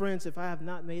terms. Friends, if I have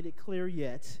not made it clear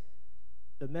yet,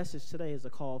 the message today is a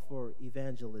call for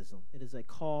evangelism. It is a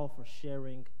call for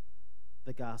sharing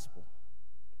the gospel.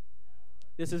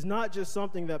 This is not just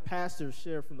something that pastors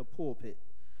share from the pulpit,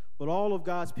 but all of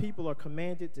God's people are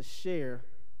commanded to share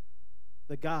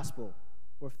the gospel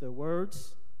with their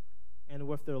words and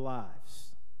with their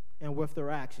lives and with their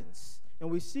actions.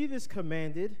 And we see this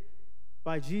commanded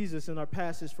by Jesus in our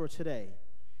passage for today.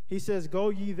 He says, "Go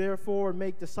ye therefore and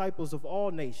make disciples of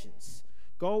all nations."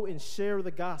 Go and share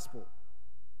the gospel.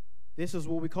 This is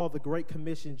what we call the Great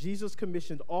Commission. Jesus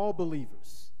commissioned all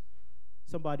believers.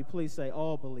 Somebody please say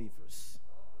all believers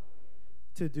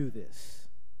to do this.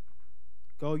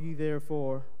 Go ye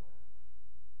therefore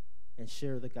and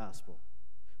share the gospel.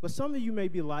 But some of you may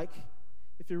be like,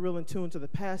 if you're real in tune to the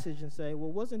passage, and say,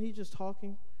 well, wasn't he just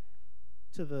talking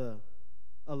to the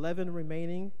 11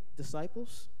 remaining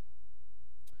disciples?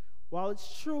 While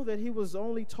it's true that he was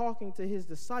only talking to his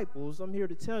disciples, I'm here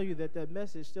to tell you that that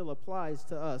message still applies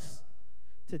to us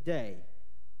today.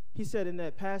 He said in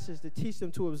that passage to teach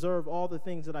them to observe all the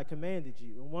things that I commanded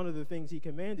you. And one of the things he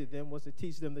commanded them was to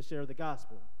teach them to share the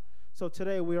gospel. So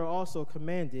today we are also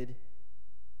commanded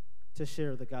to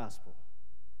share the gospel.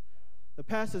 The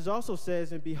passage also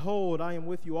says, "And behold, I am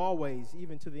with you always,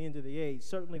 even to the end of the age."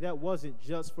 Certainly that wasn't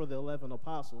just for the 11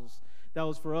 apostles. That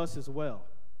was for us as well.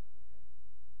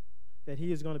 That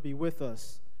he is going to be with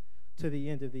us to the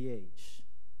end of the age.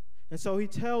 And so he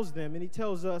tells them, and he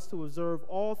tells us to observe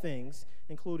all things,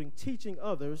 including teaching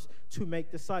others to make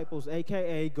disciples,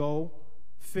 a.k.a. go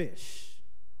fish.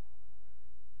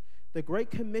 The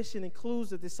Great Commission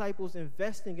includes the disciples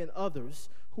investing in others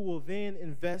who will then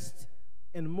invest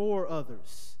in more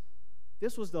others.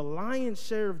 This was the lion's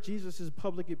share of Jesus'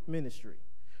 public ministry.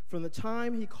 From the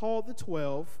time he called the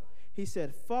 12, he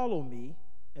said, "Follow me,"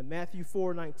 in Matthew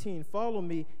 4:19, "Follow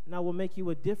me, and I will make you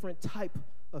a different type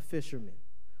of fisherman,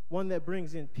 one that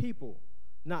brings in people,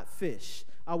 not fish.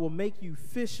 I will make you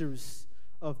fishers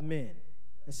of men."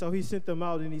 And so he sent them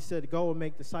out and he said, "Go and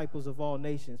make disciples of all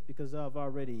nations, because I've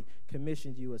already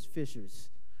commissioned you as fishers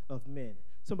of men."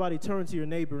 Somebody turn to your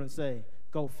neighbor and say,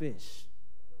 "Go fish."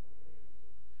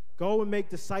 Go and make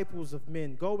disciples of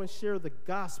men. Go and share the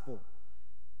gospel.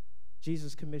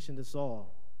 Jesus commissioned us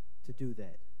all to do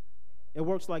that. It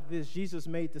works like this. Jesus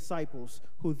made disciples,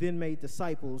 who then made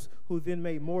disciples, who then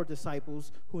made more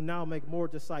disciples, who now make more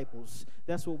disciples.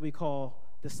 That's what we call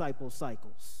disciple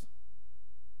cycles.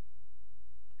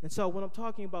 And so when I'm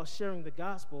talking about sharing the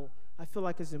gospel, I feel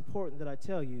like it's important that I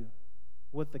tell you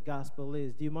what the gospel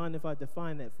is. Do you mind if I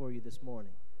define that for you this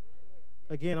morning?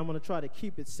 Again, I'm going to try to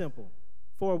keep it simple.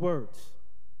 4 words: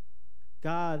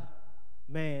 God,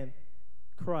 man,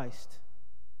 Christ,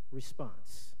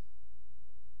 response.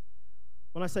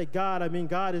 When I say God, I mean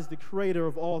God is the creator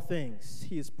of all things.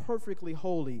 He is perfectly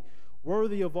holy,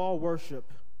 worthy of all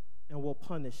worship, and will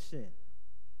punish sin.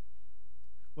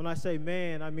 When I say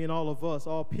man, I mean all of us,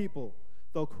 all people.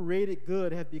 Though created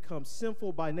good, have become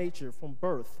sinful by nature from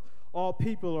birth. All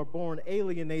people are born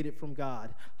alienated from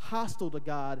God, hostile to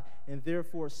God, and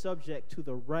therefore subject to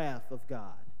the wrath of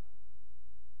God.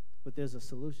 But there's a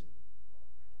solution.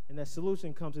 And that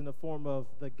solution comes in the form of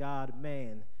the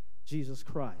God-man, Jesus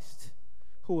Christ,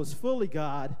 who was fully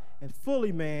God and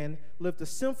fully man, lived a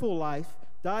sinful life,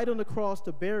 died on the cross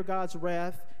to bear God's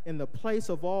wrath in the place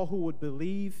of all who would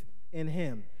believe in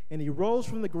him. And he rose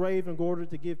from the grave in order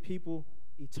to give people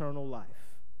eternal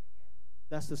life.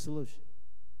 That's the solution.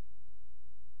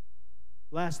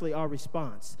 Lastly, our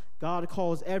response. God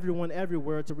calls everyone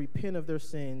everywhere to repent of their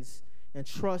sins and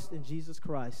trust in Jesus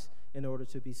Christ in order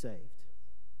to be saved.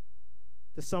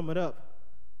 To sum it up,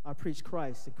 I preach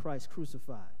Christ and Christ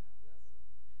crucified.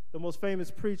 The most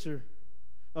famous preacher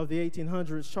of the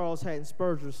 1800s, Charles Haddon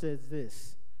Spurgeon, says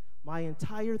this: "My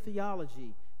entire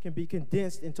theology can be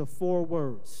condensed into 4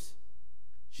 words.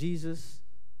 Jesus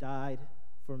died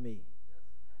for me."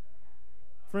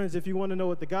 Friends, if you want to know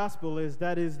what the gospel is,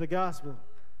 that is the gospel.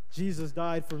 Jesus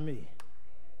died for me.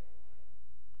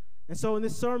 And so in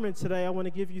this sermon today, I want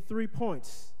to give you 3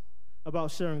 points about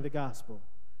sharing the gospel.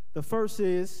 The first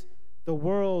is the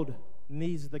world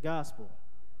needs the gospel.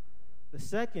 The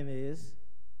second is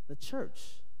the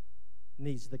church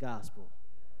needs the gospel.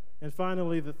 And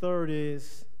finally, the third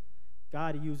is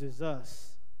God uses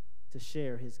us to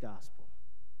share his gospel.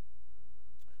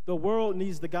 The world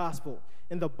needs the gospel.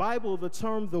 In the Bible, the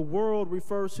term "the world"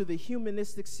 refers to the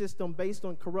humanistic system based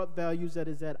on corrupt values that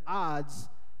is at odds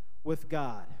with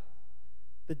God.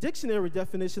 The dictionary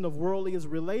definition of worldly is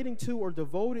relating to or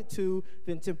devoted to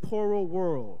the temporal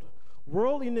world.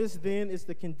 Worldliness, then, is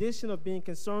the condition of being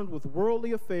concerned with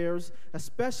worldly affairs,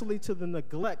 especially to the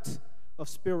neglect of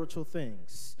spiritual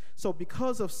things. So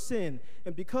because of sin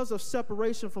and because of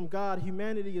separation from God,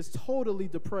 humanity is totally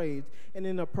depraved and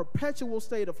in a perpetual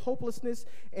state of hopelessness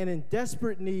and in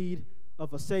desperate need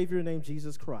of a Savior named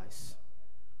Jesus Christ.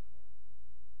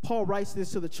 Paul writes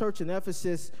this to the church in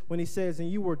Ephesus when he says,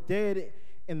 "And you were dead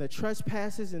in the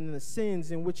trespasses and in the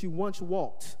sins in which you once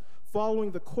walked,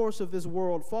 following the course of this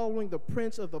world, following the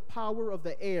prince of the power of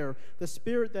the air, the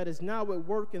spirit that is now at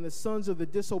work in the sons of the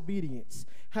disobedience,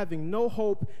 having no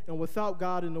hope and without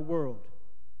God in the world."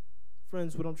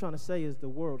 Friends, what I'm trying to say is the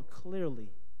world clearly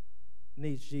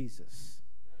needs Jesus.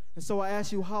 And so I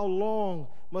ask you, how long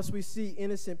must we see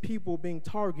innocent people being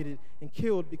targeted and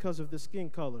killed because of their skin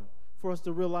color for us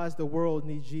to realize the world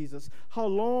needs Jesus? How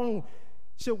long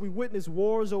should we witness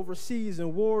wars overseas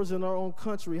and wars in our own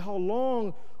country? How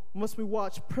long must we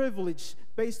watch privilege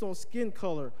based on skin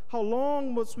color? How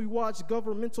long must we watch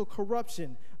governmental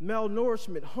corruption,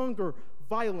 malnourishment, hunger,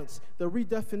 violence, the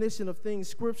redefinition of things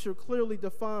Scripture clearly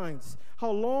defines?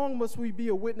 How long must we be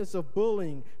a witness of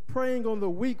bullying, preying on the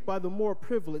weak by the more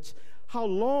privileged? How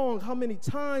many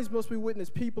times must we witness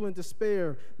people in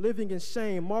despair, living in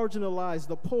shame, marginalized,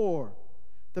 the poor,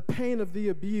 the pain of the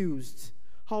abused?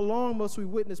 How long must we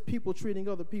witness people treating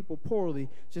other people poorly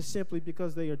just simply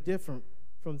because they are different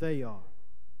from they are?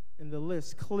 And the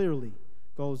list clearly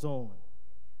goes on.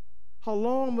 How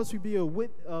long must we be a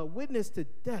witness to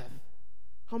death?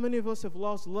 How many of us have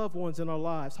lost loved ones in our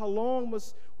lives? How long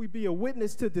must we be a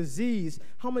witness to disease?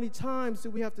 How many times do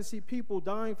we have to see people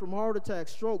dying from heart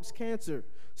attacks, strokes, cancer,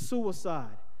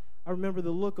 suicide? I remember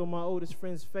the look on my oldest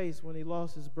friend's face when he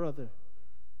lost his brother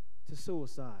to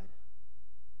suicide.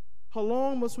 How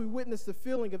long must we witness the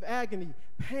feeling of agony,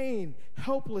 pain,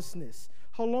 helplessness?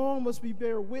 How long must we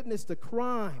bear witness to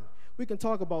crime? We can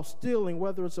talk about stealing,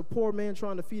 whether it's a poor man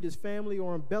trying to feed his family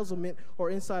or embezzlement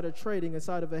or insider trading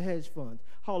inside of a hedge fund.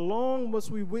 How long must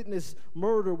we witness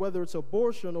murder, whether it's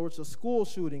abortion or it's a school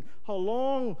shooting? How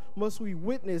long must we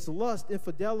witness lust,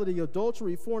 infidelity,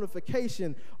 adultery,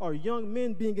 fornication, our young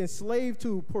men being enslaved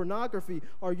to pornography,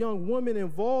 our young women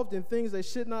involved in things they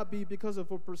should not be because of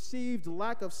a perceived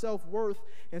lack of self-worth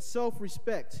and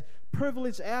self-respect,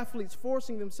 privileged athletes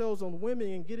forcing themselves on women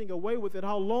and getting away with it?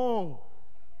 How long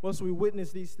must we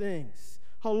witness these things?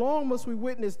 How long must we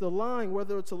witness the lying,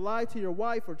 whether it's a lie to your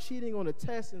wife or cheating on a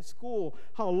test in school?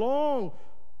 How long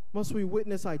must we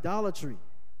witness idolatry?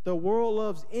 The world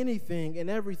loves anything and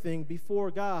everything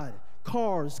before God.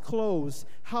 Cars, clothes,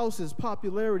 houses,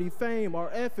 popularity, fame,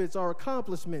 our efforts, our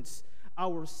accomplishments,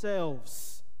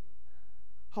 ourselves.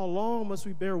 How long must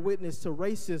we bear witness to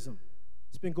racism?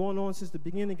 It's been going on since the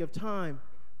beginning of time,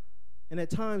 and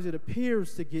at times it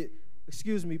appears to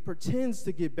pretends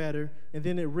to get better, and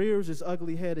then it rears its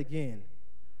ugly head again.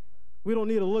 We don't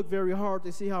need to look very hard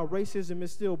to see how racism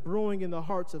is still brewing in the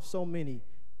hearts of so many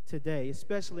today,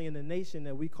 especially in the nation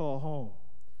that we call home.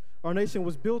 Our nation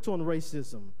was built on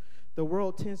racism. The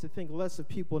world tends to think less of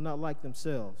people not like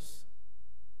themselves.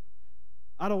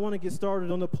 I don't want to get started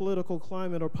on the political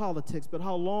climate or politics, but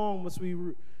how long must we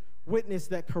witness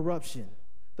that corruption?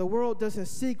 The world doesn't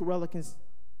seek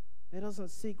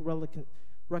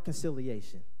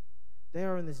reconciliation. They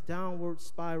are in this downward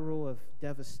spiral of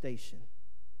devastation.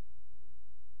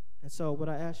 And so what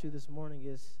I ask you this morning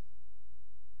is,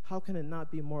 how can it not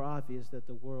be more obvious that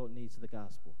the world needs the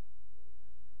gospel?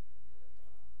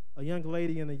 A young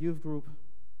lady in a youth group,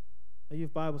 a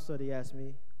youth Bible study, asked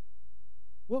me,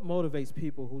 what motivates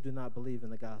people who do not believe in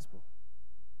the gospel?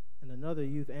 And another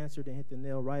youth answered and hit the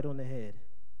nail right on the head.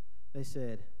 They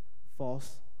said,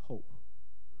 false hope.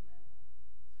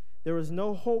 There is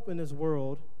no hope in this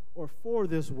world or for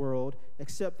this world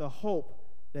except the hope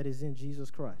that is in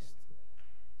Jesus Christ.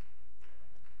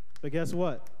 But guess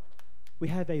what? We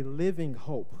have a living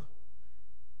hope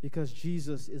because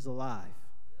Jesus is alive.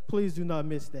 Please do not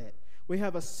miss that. We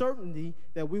have a certainty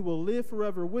that we will live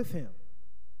forever with him,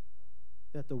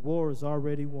 that the war is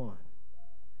already won.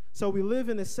 So we live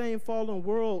in the same fallen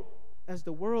world as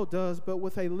the world does, but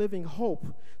with a living hope.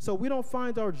 So we don't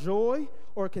find our joy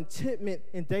or contentment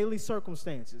in daily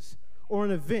circumstances or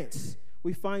in events.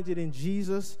 We find it in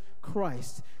Jesus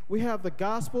Christ. We have the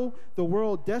gospel. The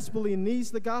world desperately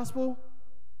needs the gospel,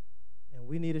 and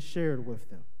we need to share it with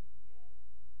them.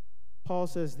 Paul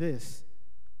says this,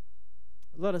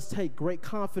 let us take great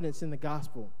confidence in the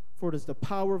gospel, for it is the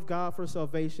power of God for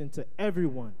salvation to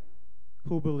everyone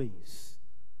who believes.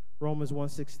 Romans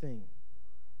 1:16.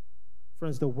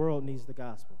 Friends, the world needs the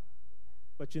gospel.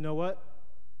 But you know what?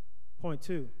 Point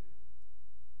 2.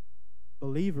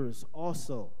 Believers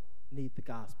also need the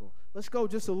gospel. Let's go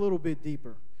just a little bit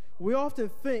deeper. We often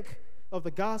think of the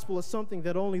gospel as something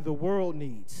that only the world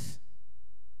needs.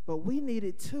 But we need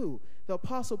it too. The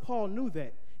Apostle Paul knew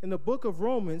that. In the book of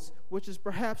Romans, which is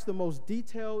perhaps the most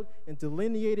detailed and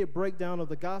delineated breakdown of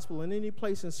the gospel in any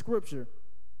place in Scripture,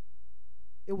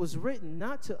 it was written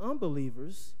not to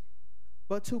unbelievers,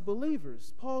 but to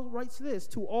believers. Paul writes this,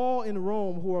 to all in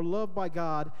Rome who are loved by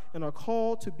God and are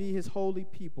called to be his holy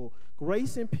people.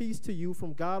 Grace and peace to you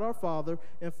from God our Father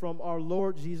and from our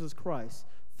Lord Jesus Christ.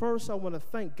 First, I want to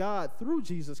thank God through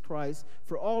Jesus Christ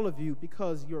for all of you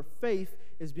because your faith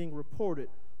is being reported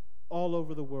all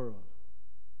over the world.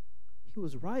 He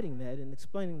was writing that and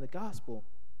explaining the gospel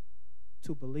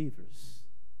to believers.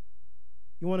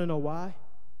 You want to know why?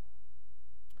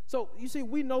 So, you see,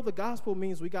 we know the gospel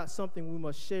means we got something we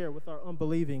must share with our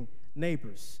unbelieving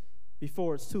neighbors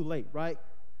before it's too late, right?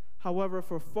 However,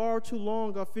 for far too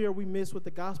long, I fear we miss what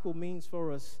the gospel means for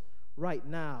us right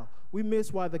now. We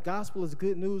miss why the gospel is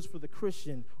good news for the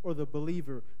Christian or the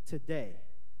believer today.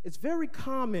 It's very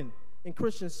common in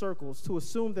Christian circles to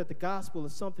assume that the gospel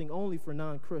is something only for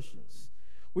non-Christians.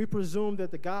 We presume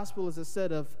that the gospel is a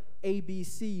set of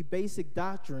ABC, basic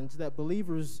doctrines that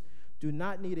believers do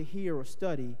not need to hear or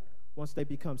study once they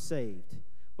become saved.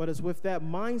 But it's with that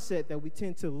mindset that we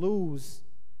tend to lose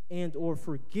and or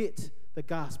forget the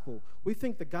gospel. We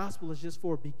think the gospel is just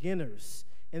for beginners,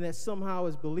 and that somehow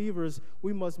as believers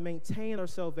we must maintain our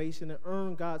salvation and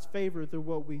earn God's favor through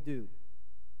what we do.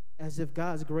 as if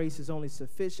God's grace is only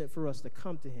sufficient for us to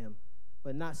come to him,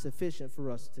 but not sufficient for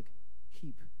us to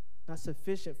keep, not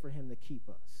sufficient for him to keep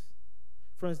us.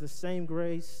 Friends, the same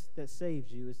grace that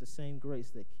saves you is the same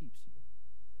grace that keeps you.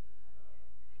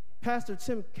 Pastor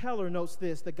Tim Keller notes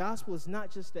this: the gospel is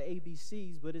not just the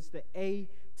ABCs, but it's the A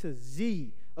to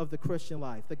Z of the Christian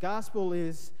life. The gospel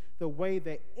is the way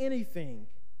that anything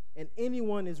and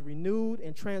anyone is renewed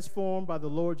and transformed by the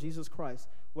Lord Jesus Christ.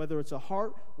 Whether it's a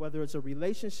heart, whether it's a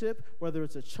relationship, whether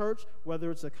it's a church,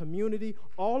 whether it's a community,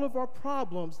 all of our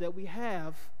problems that we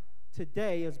have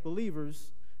today as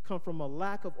believers come from a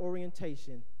lack of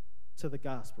orientation to the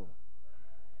gospel.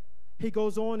 He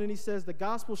goes on and he says the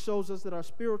gospel shows us that our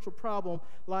spiritual problem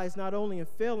lies not only in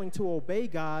failing to obey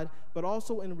God, but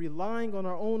also in relying on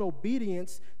our own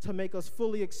obedience to make us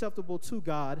fully acceptable to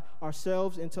God,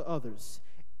 ourselves, and to others.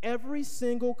 Every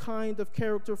single kind of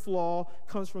character flaw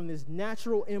comes from this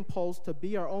natural impulse to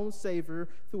be our own savior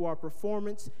through our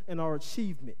performance and our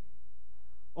achievement.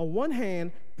 On one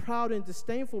hand, proud and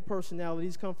disdainful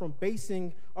personalities come from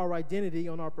basing our identity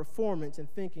on our performance and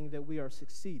thinking that we are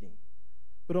succeeding.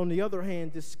 But on the other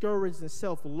hand, discouraged and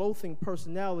self-loathing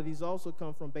personalities also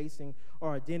come from basing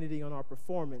our identity on our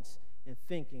performance and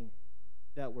thinking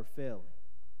that we're failing.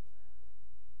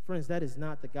 Friends, that is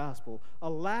not the gospel. A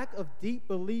lack of deep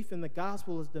belief in the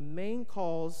gospel is the main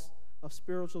cause of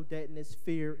spiritual deadness,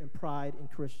 fear, and pride in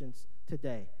Christians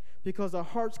today. Because our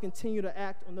hearts continue to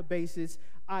act on the basis,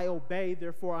 I obey,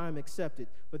 therefore I am accepted.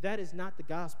 But that is not the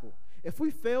gospel. If we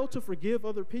fail to forgive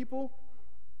other people,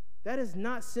 that is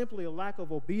not simply a lack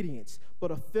of obedience,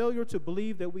 but a failure to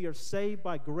believe that we are saved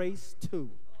by grace too.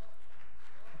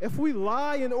 If we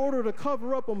lie in order to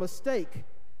cover up a mistake,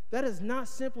 that is not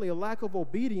simply a lack of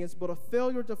obedience, but a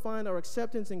failure to find our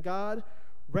acceptance in God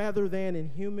rather than in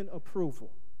human approval.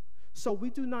 So we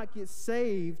do not get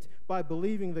saved by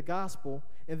believing the gospel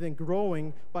and then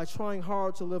growing by trying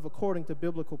hard to live according to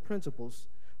biblical principles.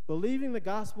 Believing the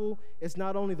gospel is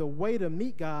not only the way to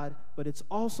meet God, but it's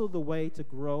also the way to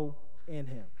grow in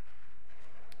him.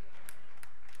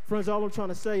 Friends, all I'm trying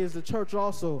to say is the church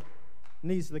also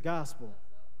needs the gospel.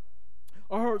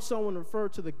 I heard someone refer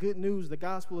to the good news, the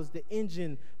gospel, as the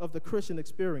engine of the Christian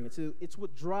experience. It's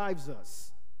what drives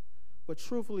us. But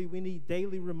truthfully, we need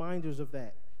daily reminders of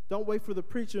that. Don't wait for the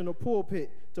preacher in the pulpit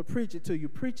to preach it to you.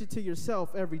 Preach it to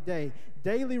yourself every day.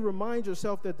 Daily remind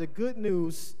yourself that the good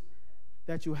news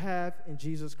that you have in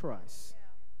Jesus Christ.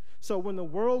 So when the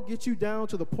world gets you down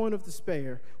to the point of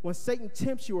despair, when Satan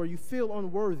tempts you or you feel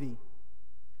unworthy,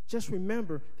 just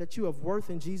remember that you have worth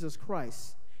in Jesus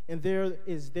Christ. And there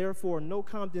is therefore no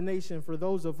condemnation for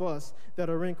those of us that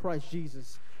are in Christ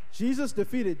Jesus. Jesus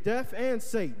defeated death and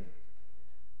Satan.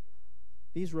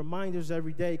 These reminders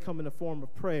every day come in the form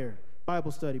of prayer,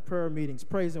 Bible study, prayer meetings,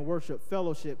 praise and worship,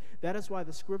 fellowship. That is why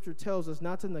the scripture tells us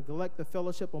not to neglect the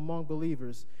fellowship among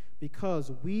believers,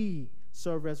 because we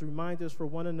serve as reminders for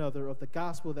one another of the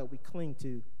gospel that we cling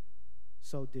to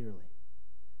so dearly.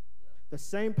 The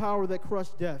same power that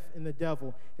crushed death and the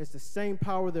devil is the same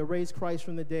power that raised Christ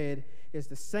from the dead, is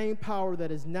the same power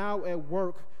that is now at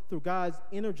work through God's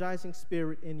energizing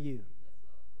spirit in you.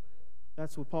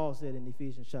 That's what Paul said in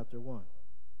Ephesians chapter 1.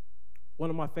 One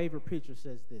of my favorite preachers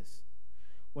says this: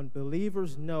 when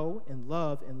believers know and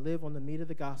love and live on the meat of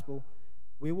the gospel,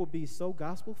 we will be so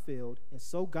gospel-filled and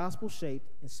so gospel-shaped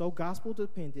and so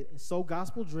gospel-dependent and so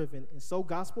gospel-driven and so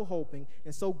gospel-hoping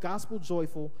and so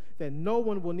gospel-joyful that no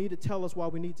one will need to tell us why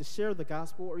we need to share the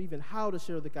gospel or even how to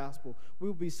share the gospel. We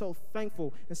will be so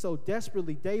thankful and so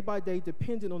desperately, day by day,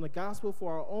 dependent on the gospel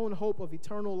for our own hope of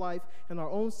eternal life and our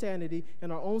own sanity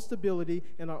and our own stability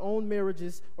and our own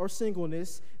marriages or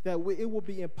singleness that it will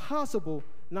be impossible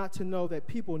not to know that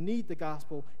people need the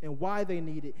gospel and why they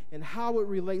need it and how it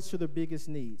relates to their biggest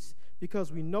needs.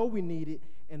 Because we know we need it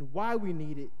and why we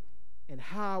need it and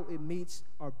how it meets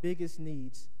our biggest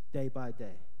needs day by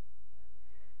day.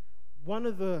 One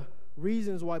of the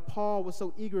reasons why Paul was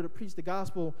so eager to preach the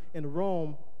gospel in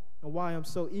Rome and why I'm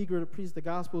so eager to preach the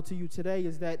gospel to you today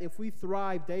is that if we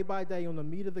thrive day by day on the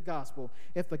meat of the gospel,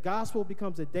 if the gospel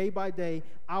becomes a day by day,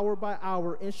 hour by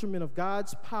hour instrument of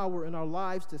God's power in our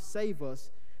lives to save us,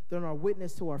 then our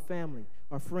witness to our family,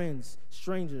 our friends,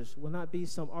 strangers will not be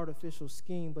some artificial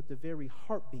scheme, but the very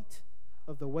heartbeat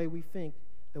of the way we think,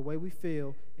 the way we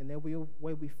feel, and the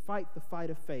way we fight the fight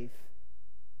of faith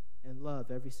and love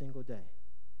every single day.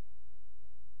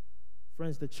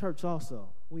 Friends, the church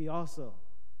we also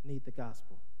need the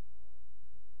gospel.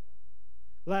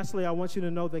 Lastly, I want you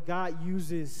to know that God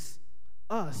uses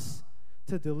us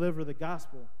to deliver the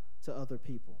gospel to other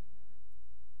people.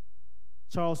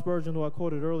 Charles Spurgeon, who I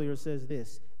quoted earlier, says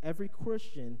this: every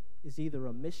Christian is either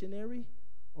a missionary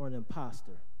or an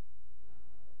imposter.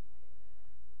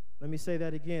 Let me say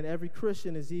that again. Every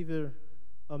Christian is either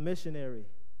a missionary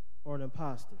or an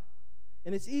imposter.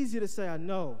 And it's easy to say, I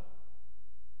know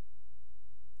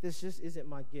this just isn't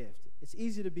my gift. It's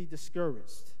easy to be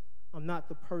discouraged. I'm not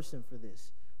the person for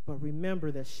this. But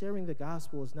remember that sharing the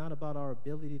gospel is not about our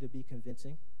ability to be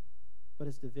convincing, but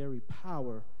it's the very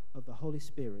power of the Holy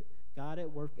Spirit, God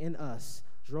at work in us,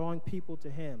 drawing people to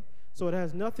him. So it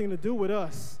has nothing to do with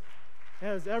us. It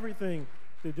has everything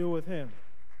to do with him.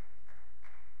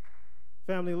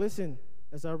 Family, listen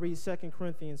as I read 2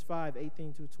 Corinthians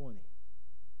 5:18-20.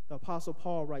 The Apostle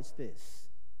Paul writes this,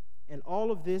 and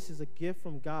all of this is a gift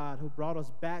from God who brought us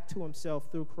back to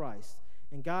himself through Christ.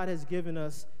 And God has given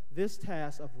us this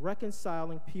task of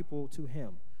reconciling people to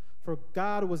him. For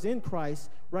God was in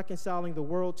Christ, reconciling the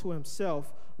world to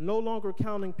himself, no longer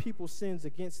counting people's sins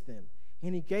against them.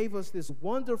 And he gave us this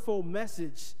wonderful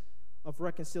message of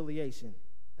reconciliation.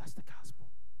 That's the gospel.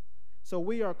 So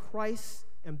we are Christ's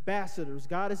ambassadors.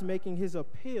 God is making his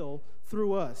appeal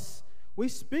through us. We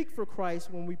speak for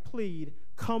Christ when we plead,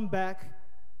 come back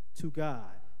to God.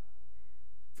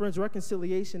 Friends,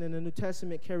 reconciliation in the New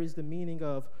Testament carries the meaning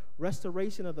of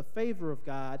restoration of the favor of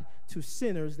God to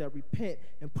sinners that repent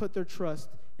and put their trust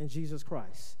in Jesus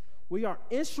Christ. We are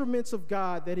instruments of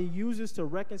God that he uses to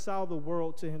reconcile the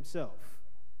world to himself.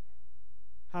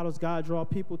 How does God draw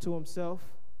people to himself?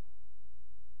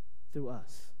 Through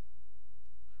us.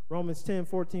 Romans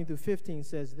 10:14-15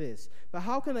 says this, but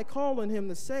how can they call on him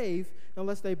to save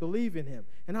unless they believe in him?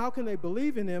 And how can they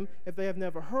believe in him if they have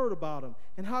never heard about him?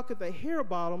 And how could they hear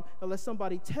about him unless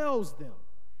somebody tells them?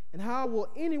 And how will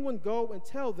anyone go and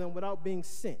tell them without being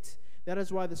sent? That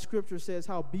is why the scripture says,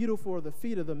 how beautiful are the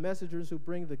feet of the messengers who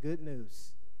bring the good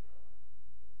news.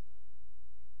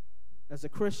 As a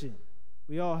Christian,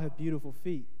 we all have beautiful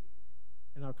feet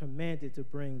and are commanded to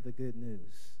bring the good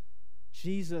news.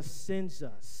 Jesus sends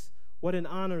us. What an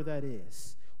honor that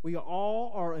is. We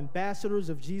all are ambassadors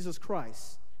of Jesus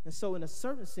Christ. And so in a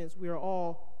certain sense, we are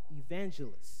all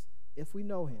evangelists if we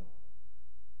know him.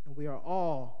 And we are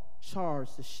all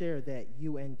charged to share that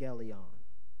euangelion.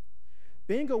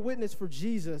 Being a witness for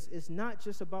Jesus is not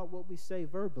just about what we say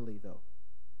verbally, though,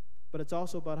 but it's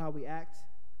also about how we act,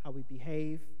 how we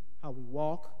behave, how we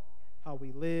walk, how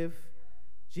we live.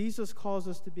 Jesus calls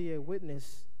us to be a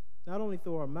witness not only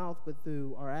through our mouth, but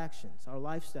through our actions, our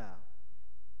lifestyle.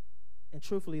 And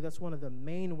truthfully, that's one of the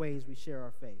main ways we share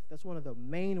our faith. That's one of the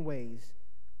main ways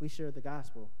we share the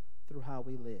gospel, through how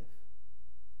we live.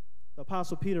 The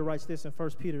Apostle Peter writes this in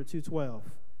 1 Peter 2:12.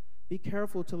 Be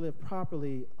careful to live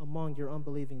properly among your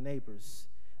unbelieving neighbors.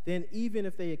 Then even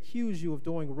if they accuse you of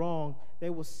doing wrong, they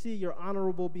will see your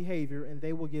honorable behavior, and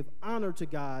they will give honor to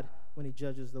God when he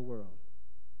judges the world.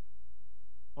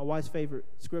 My wife's favorite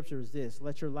scripture is this: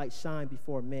 let your light shine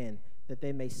before men, that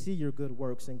they may see your good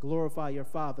works and glorify your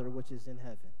Father which is in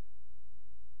heaven.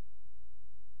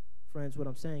 Friends, what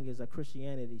I'm saying is that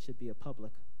Christianity should be a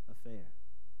public affair.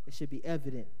 It should be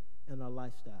evident in our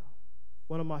lifestyle.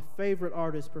 One of my favorite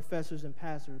artists, professors, and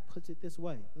pastors puts it this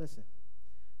way. Listen,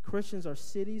 Christians are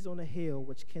cities on a hill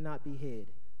which cannot be hid,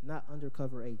 not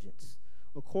undercover agents.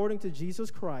 According to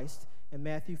Jesus Christ, in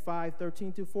Matthew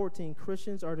 5:13-14,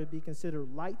 Christians are to be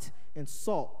considered light and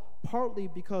salt, partly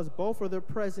because both of their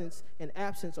presence and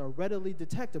absence are readily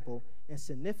detectable and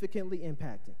significantly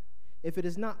impacting. If it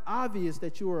is not obvious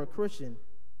that you are a Christian,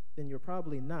 then you're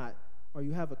probably not, or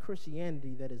you have a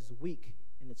Christianity that is weak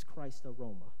in its Christ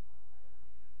aroma.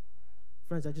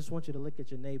 Friends, I just want you to look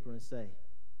at your neighbor and say,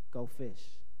 go fish.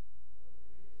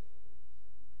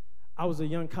 I was a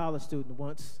young college student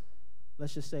once.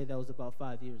 Let's just say that was about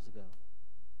 5 years ago,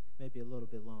 maybe a little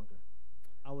bit longer.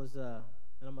 I was, and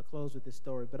I'm going to close with this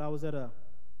story, but I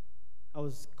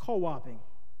was co-oping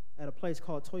at a place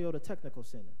called Toyota Technical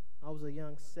Center. I was a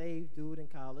young saved dude in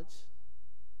college.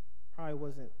 Probably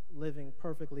wasn't living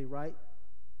perfectly right,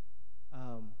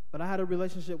 but I had a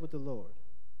relationship with the Lord.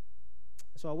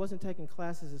 So I wasn't taking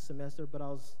classes this semester, but I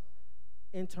was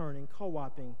interning,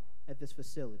 co-oping at this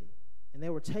facility. And they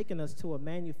were taking us to a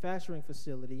manufacturing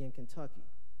facility in Kentucky.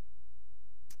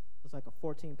 It was like a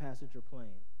 14-passenger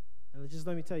plane. And just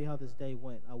let me tell you how this day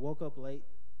went. I woke up late.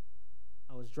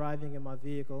 I was driving in my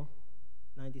vehicle,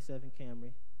 97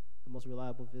 Camry, the most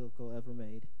reliable vehicle ever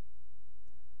made.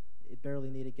 It barely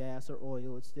needed gas or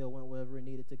oil. It still went wherever it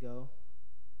needed to go,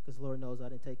 because Lord knows I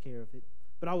didn't take care of it.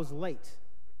 But I was late.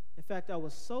 In fact, I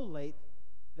was so late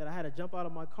that I had to jump out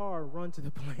of my car and run to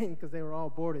the plane because they were all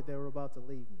boarded. They were about to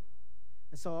leave me.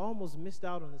 And so I almost missed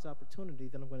out on this opportunity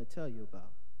that I'm going to tell you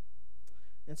about.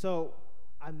 And so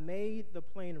I made the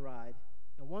plane ride,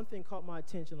 and one thing caught my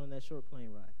attention on that short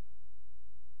plane ride.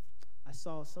 I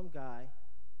saw some guy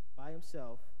by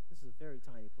himself. This is a very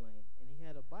tiny plane, and he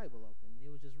had a Bible open, and he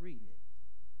was just reading it.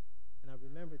 And I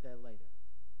remembered that later.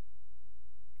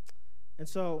 And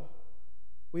so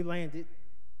we landed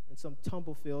in some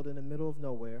tumble field in the middle of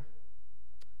nowhere,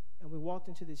 and we walked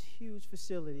into this huge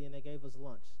facility, and they gave us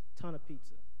lunch, ton of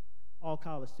pizza. All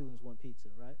college students want pizza,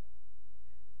 right?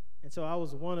 And so I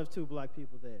was one of 2 black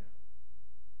people there.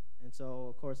 And so,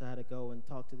 of course, I had to go and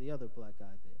talk to the other black guy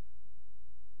there.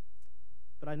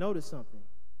 But I noticed something.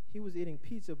 He was eating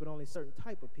pizza, but only a certain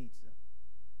type of pizza.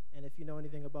 And if you know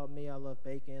anything about me, I love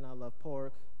bacon, I love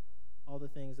pork, all the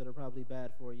things that are probably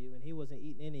bad for you, and he wasn't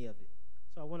eating any of it.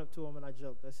 So I went up to him and I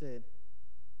joked. I said,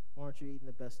 "Why aren't you eating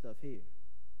the best stuff here?"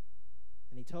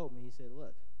 And he told me, he said,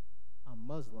 "Look, I'm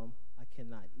Muslim, I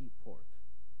cannot eat pork."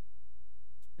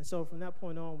 And so from that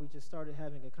point on, we just started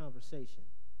having a conversation,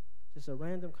 just a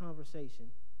random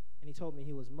conversation. And he told me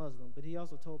he was Muslim, but he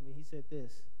also told me, he said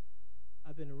this,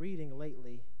 "I've been reading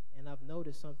lately, and I've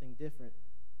noticed something different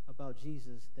about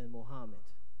Jesus than Muhammad.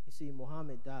 You see,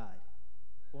 Muhammad died.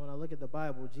 But when I look at the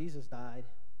Bible, Jesus died,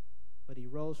 but he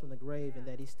rose from the grave and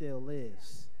that he still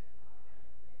lives."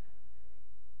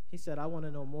 He said, "I want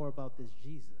to know more about this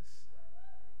Jesus."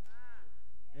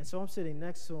 And so I'm sitting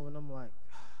next to him, and I'm like,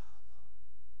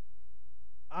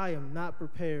 I am not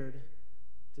prepared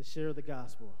to share the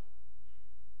gospel.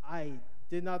 I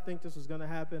did not think this was going to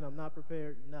happen. I'm not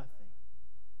prepared, nothing.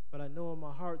 But I know in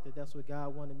my heart that that's what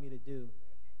God wanted me to do,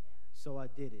 so I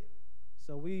did it.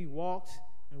 So we walked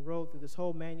and rode through this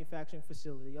whole manufacturing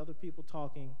facility, other people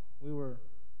talking. We were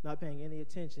not paying any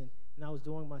attention, and I was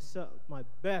doing my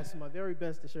best, my very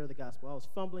best to share the gospel. I was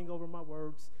fumbling over my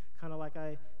words, kind of like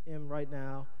I am right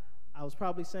now. I was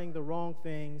probably saying the wrong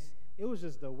things. It was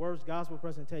just the worst gospel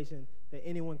presentation that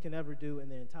anyone can ever do in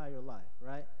their entire life,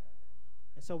 right?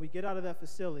 And so we get out of that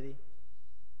facility,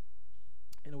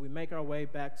 and we make our way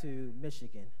back to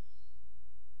Michigan.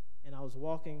 And I was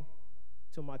walking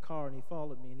to my car, and he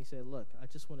followed me, and he said, "Look, I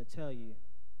just want to tell you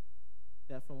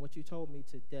that from what you told me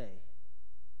today,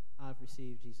 I've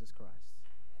received Jesus Christ,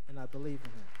 and I believe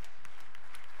in him."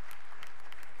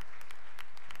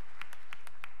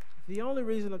 The only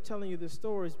reason I'm telling you this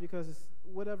story is because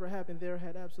whatever happened there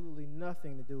had absolutely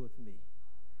nothing to do with me.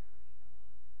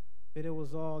 But it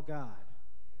was all God.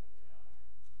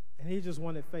 And he just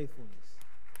wanted faithfulness.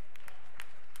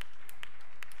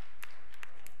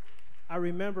 I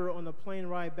remember on the plane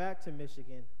ride back to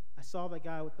Michigan, I saw the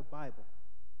guy with the Bible.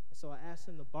 And so I asked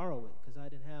him to borrow it because I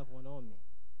didn't have one on me.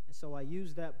 And so I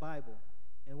used that Bible.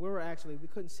 And we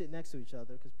couldn't sit next to each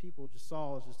other because people just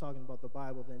saw us just talking about the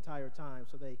Bible the entire time.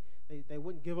 So they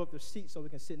wouldn't give up their seats so we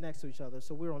can sit next to each other.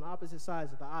 So we were on opposite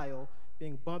sides of the aisle,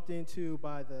 being bumped into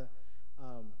by the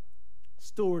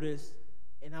stewardess,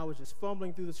 and I was just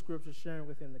fumbling through the scriptures, sharing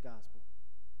with him the gospel.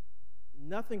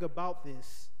 Nothing about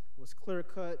this was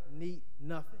clear-cut, neat,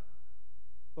 nothing.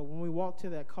 But when we walked to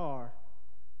that car,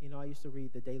 I used to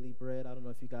read the Daily Bread. I don't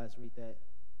know if you guys read that.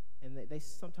 And they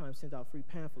sometimes send out free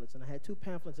pamphlets. And I had 2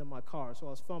 pamphlets in my car, so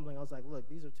I was fumbling. I was like, "Look,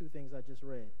 these are 2 things I just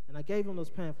read." And I gave him those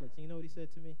pamphlets. And you know what he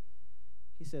said to me?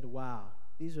 He said, "Wow,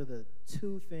 these are the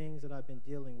 2 things that I've been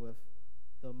dealing with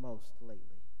the most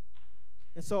lately."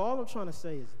 And so all I'm trying to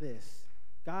say is this.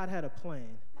 God had a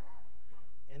plan,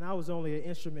 and I was only an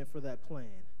instrument for that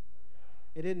plan.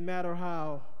 It didn't matter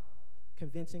how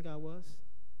convincing I was.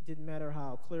 It didn't matter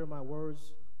how clear my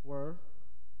words were.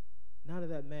 None of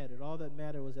that mattered. All that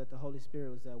mattered was that the Holy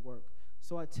Spirit was at work.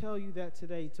 So I tell you that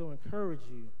today to encourage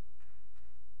you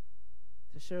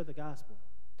to share the gospel.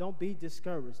 Don't be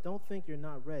discouraged. Don't think you're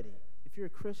not ready. If you're a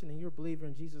Christian and you're a believer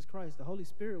in Jesus Christ, the Holy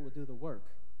Spirit will do the work.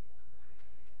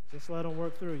 Just let him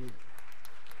work through you.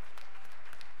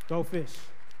 Go fish.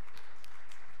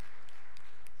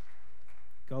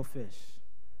 Go fish.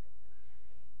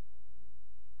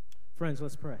 Friends,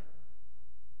 let's pray.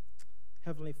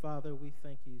 Heavenly Father, we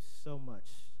thank you so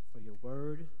much for your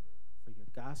word, for your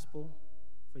gospel,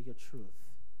 for your truth.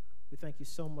 We thank you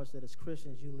so much that as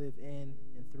Christians you live in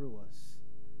and through us.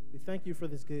 We thank you for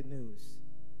this good news.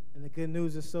 And the good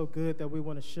news is so good that we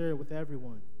want to share it with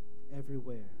everyone,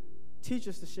 everywhere. Teach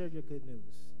us to share your good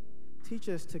news. Teach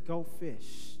us to go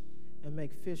fish and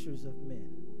make fishers of men,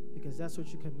 because that's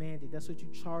what you commanded. That's what you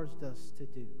charged us to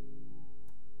do.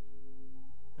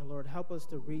 And Lord, help us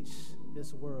to reach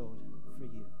this world for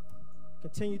you.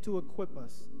 Continue to equip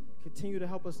us. Continue to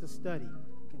help us to study.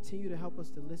 Continue to help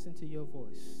us to listen to your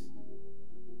voice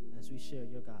as we share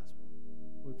your gospel.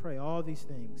 We pray all these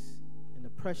things in the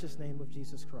precious name of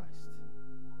Jesus Christ.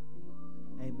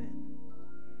 Amen.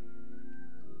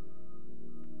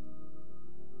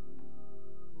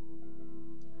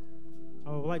 I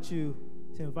would like to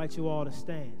invite you all to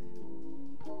stand.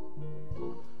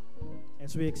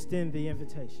 as we extend the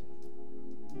invitation.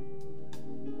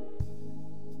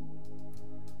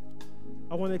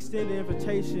 I want to extend the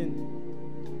invitation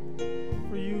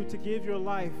for you to give your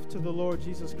life to the Lord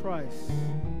Jesus Christ.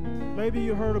 Maybe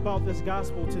you heard about this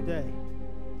gospel today,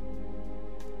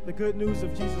 the good news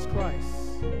of Jesus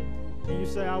Christ, and you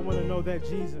say, I want to know that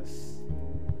Jesus,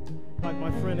 like my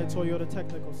friend at Toyota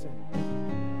Technical Center.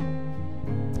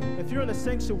 If you're in a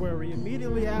sanctuary,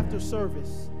 immediately after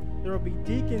service, there will be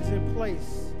deacons in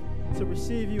place to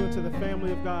receive you into the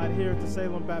family of God here at the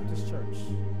Salem Baptist Church.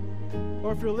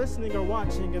 Or if you're listening or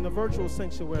watching in the virtual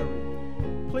sanctuary,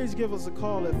 please give us a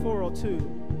call at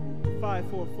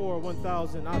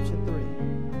 402-544-1000, option 3.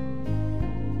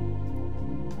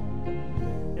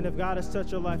 And if God has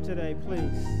touched your life today,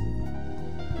 please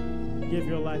give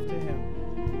your life to Him.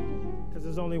 Because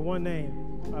there's only one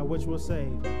name by which we're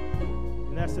saved,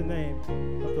 and that's the name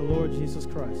of the Lord Jesus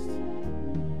Christ.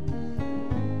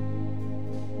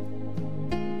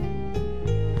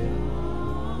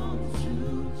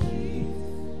 To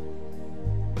Jesus.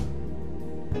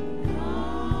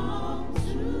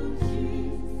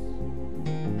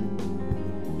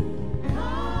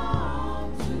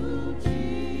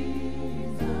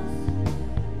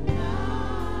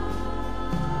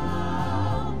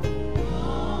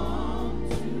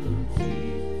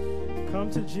 Come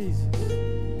to Jesus.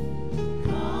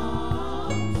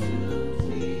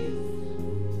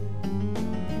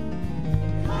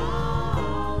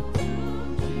 Come to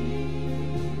Jesus.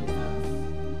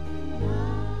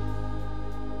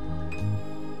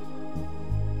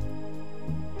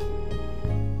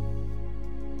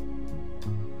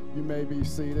 You may be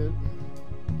seated.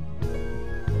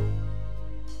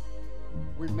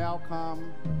 We've now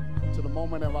come to the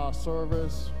moment of our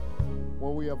service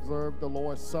where we observe the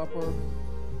Lord's Supper.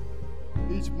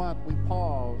 Each month we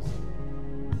pause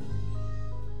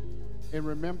in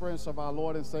remembrance of our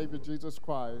Lord and Savior Jesus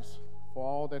Christ for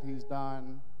all that He's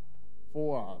done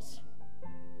for us.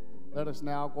 Let us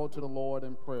now go to the Lord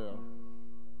in prayer.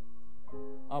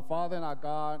 Our Father and our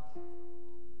God,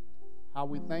 how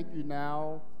we thank you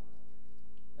now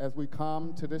as we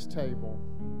come to this table.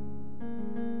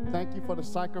 Thank you for the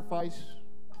sacrifice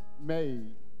made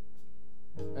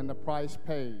and the price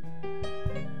paid.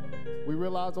 We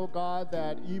realize, oh God,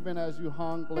 that even as you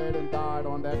hung, bled, and died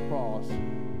on that cross,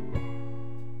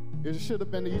 it should have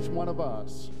been each one of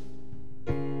us.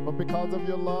 But because of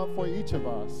your love for each of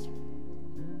us,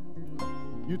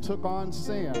 you took on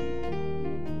sin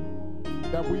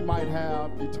that we might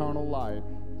have eternal life.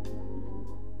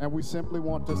 And we simply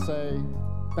want to say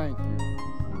thank you.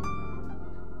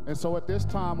 And so at this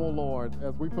time, oh Lord,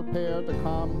 as we prepare to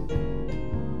come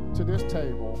to this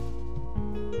table,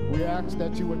 we ask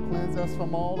that you would cleanse us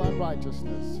from all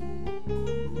unrighteousness,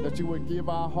 that you would give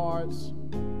our hearts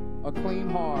a clean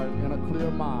heart and a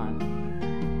clear mind,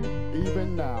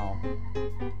 even now,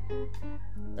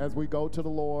 as we go to the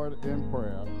Lord in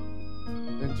prayer.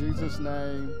 In Jesus'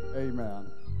 name, amen.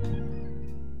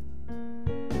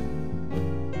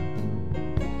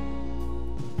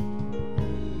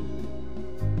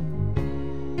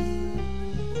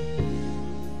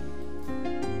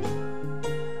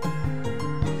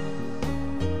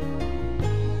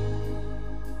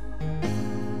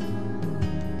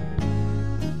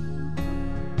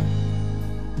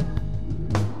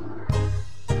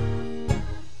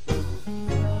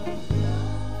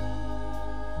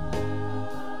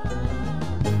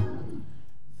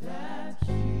 That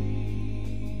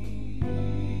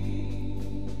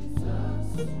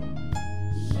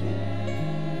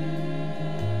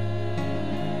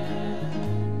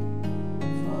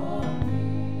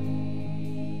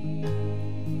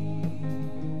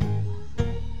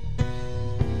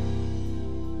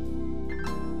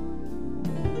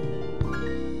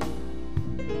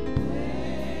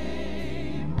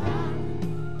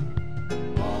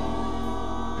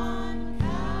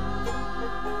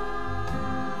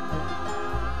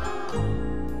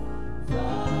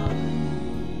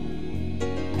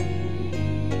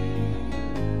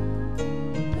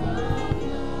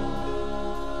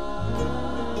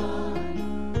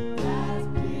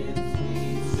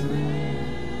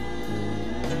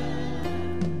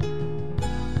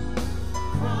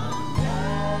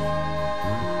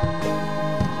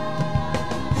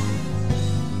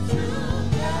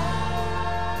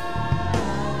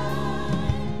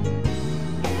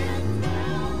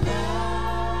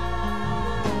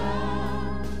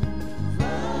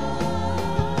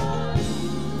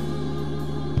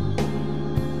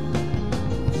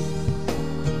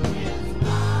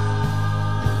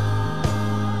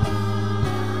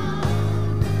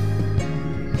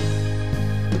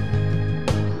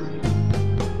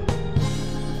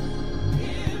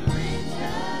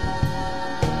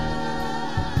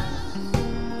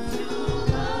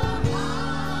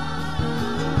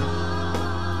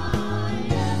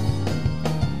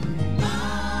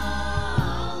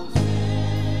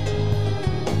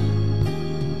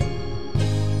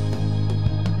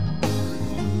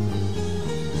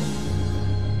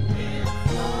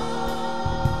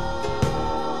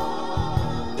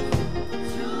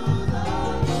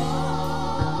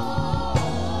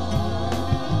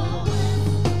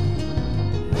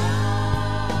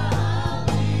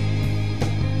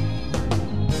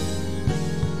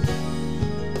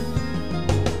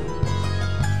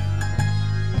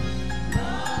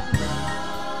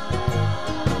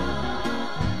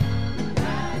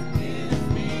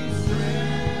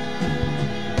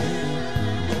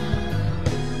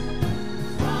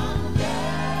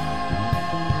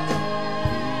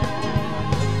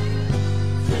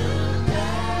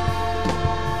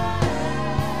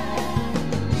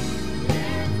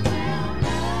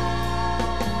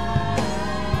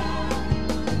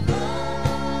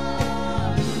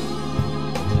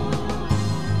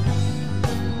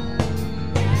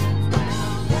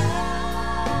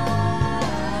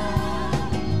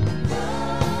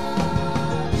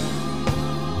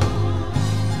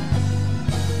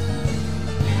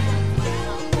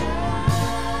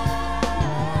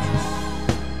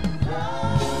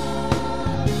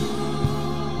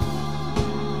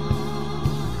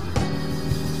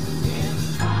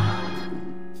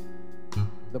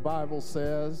The Bible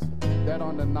says that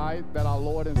on the night that our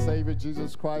Lord and Savior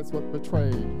Jesus Christ was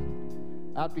betrayed,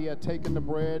 after he had taken the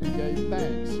bread, he gave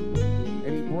thanks, and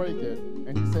he broke it,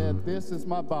 and he said, "This is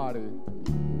my body.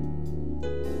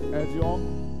 As you all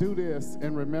do this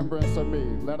in remembrance of me,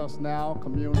 let us now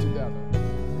commune together."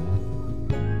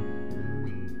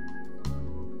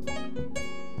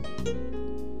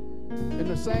 In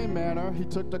the same manner, he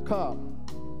took the cup,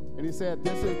 and he said,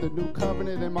 "This is the new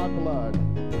covenant in my blood.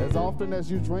 As often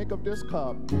as you drink of this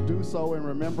cup, you do so in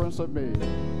remembrance of me."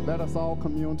 Let us all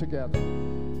commune together.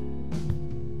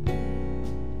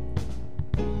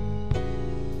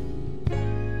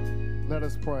 Let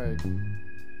us pray.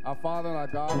 Our Father and our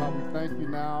God, how we thank you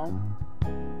now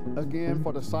again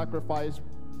for the sacrifice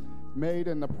made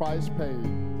and the price paid.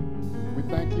 We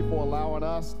thank you for allowing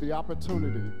us the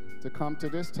opportunity to come to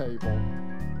this table,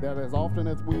 that as often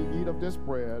as we eat of this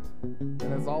bread and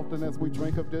as often as we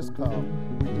drink of this cup,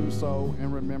 we do so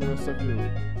in remembrance of you.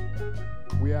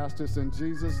 We ask this in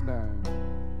Jesus' name.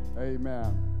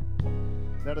 Amen.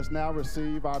 Let us now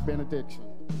receive our benediction.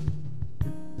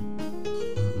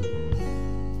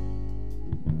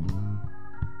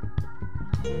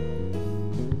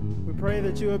 We pray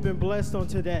that you have been blessed on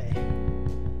today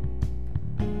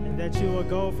and that you will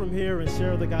go from here and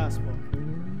share the gospel.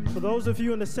 For those of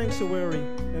you in the sanctuary,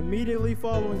 immediately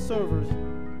following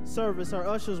service, our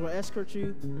ushers will escort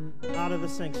you out of the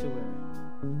sanctuary.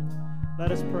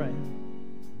 Let us pray.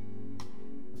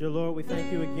 Dear Lord, we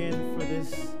thank you again for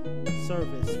this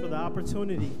service, for the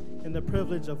opportunity and the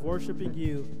privilege of worshiping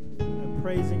you and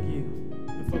praising you,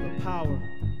 and for the power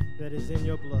that is in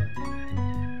your blood.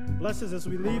 Bless us as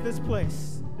we leave this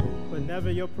place, but never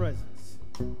your presence.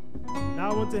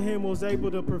 Now unto him who was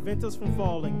able to prevent us from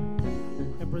falling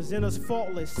and present us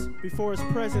faultless before his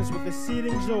presence with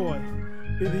exceeding joy,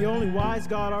 be the only wise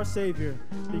God our Savior,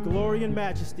 be glory and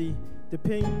majesty,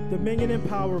 dominion and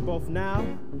power both now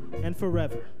and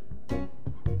forever.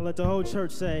 Let the whole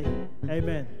church say,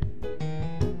 amen.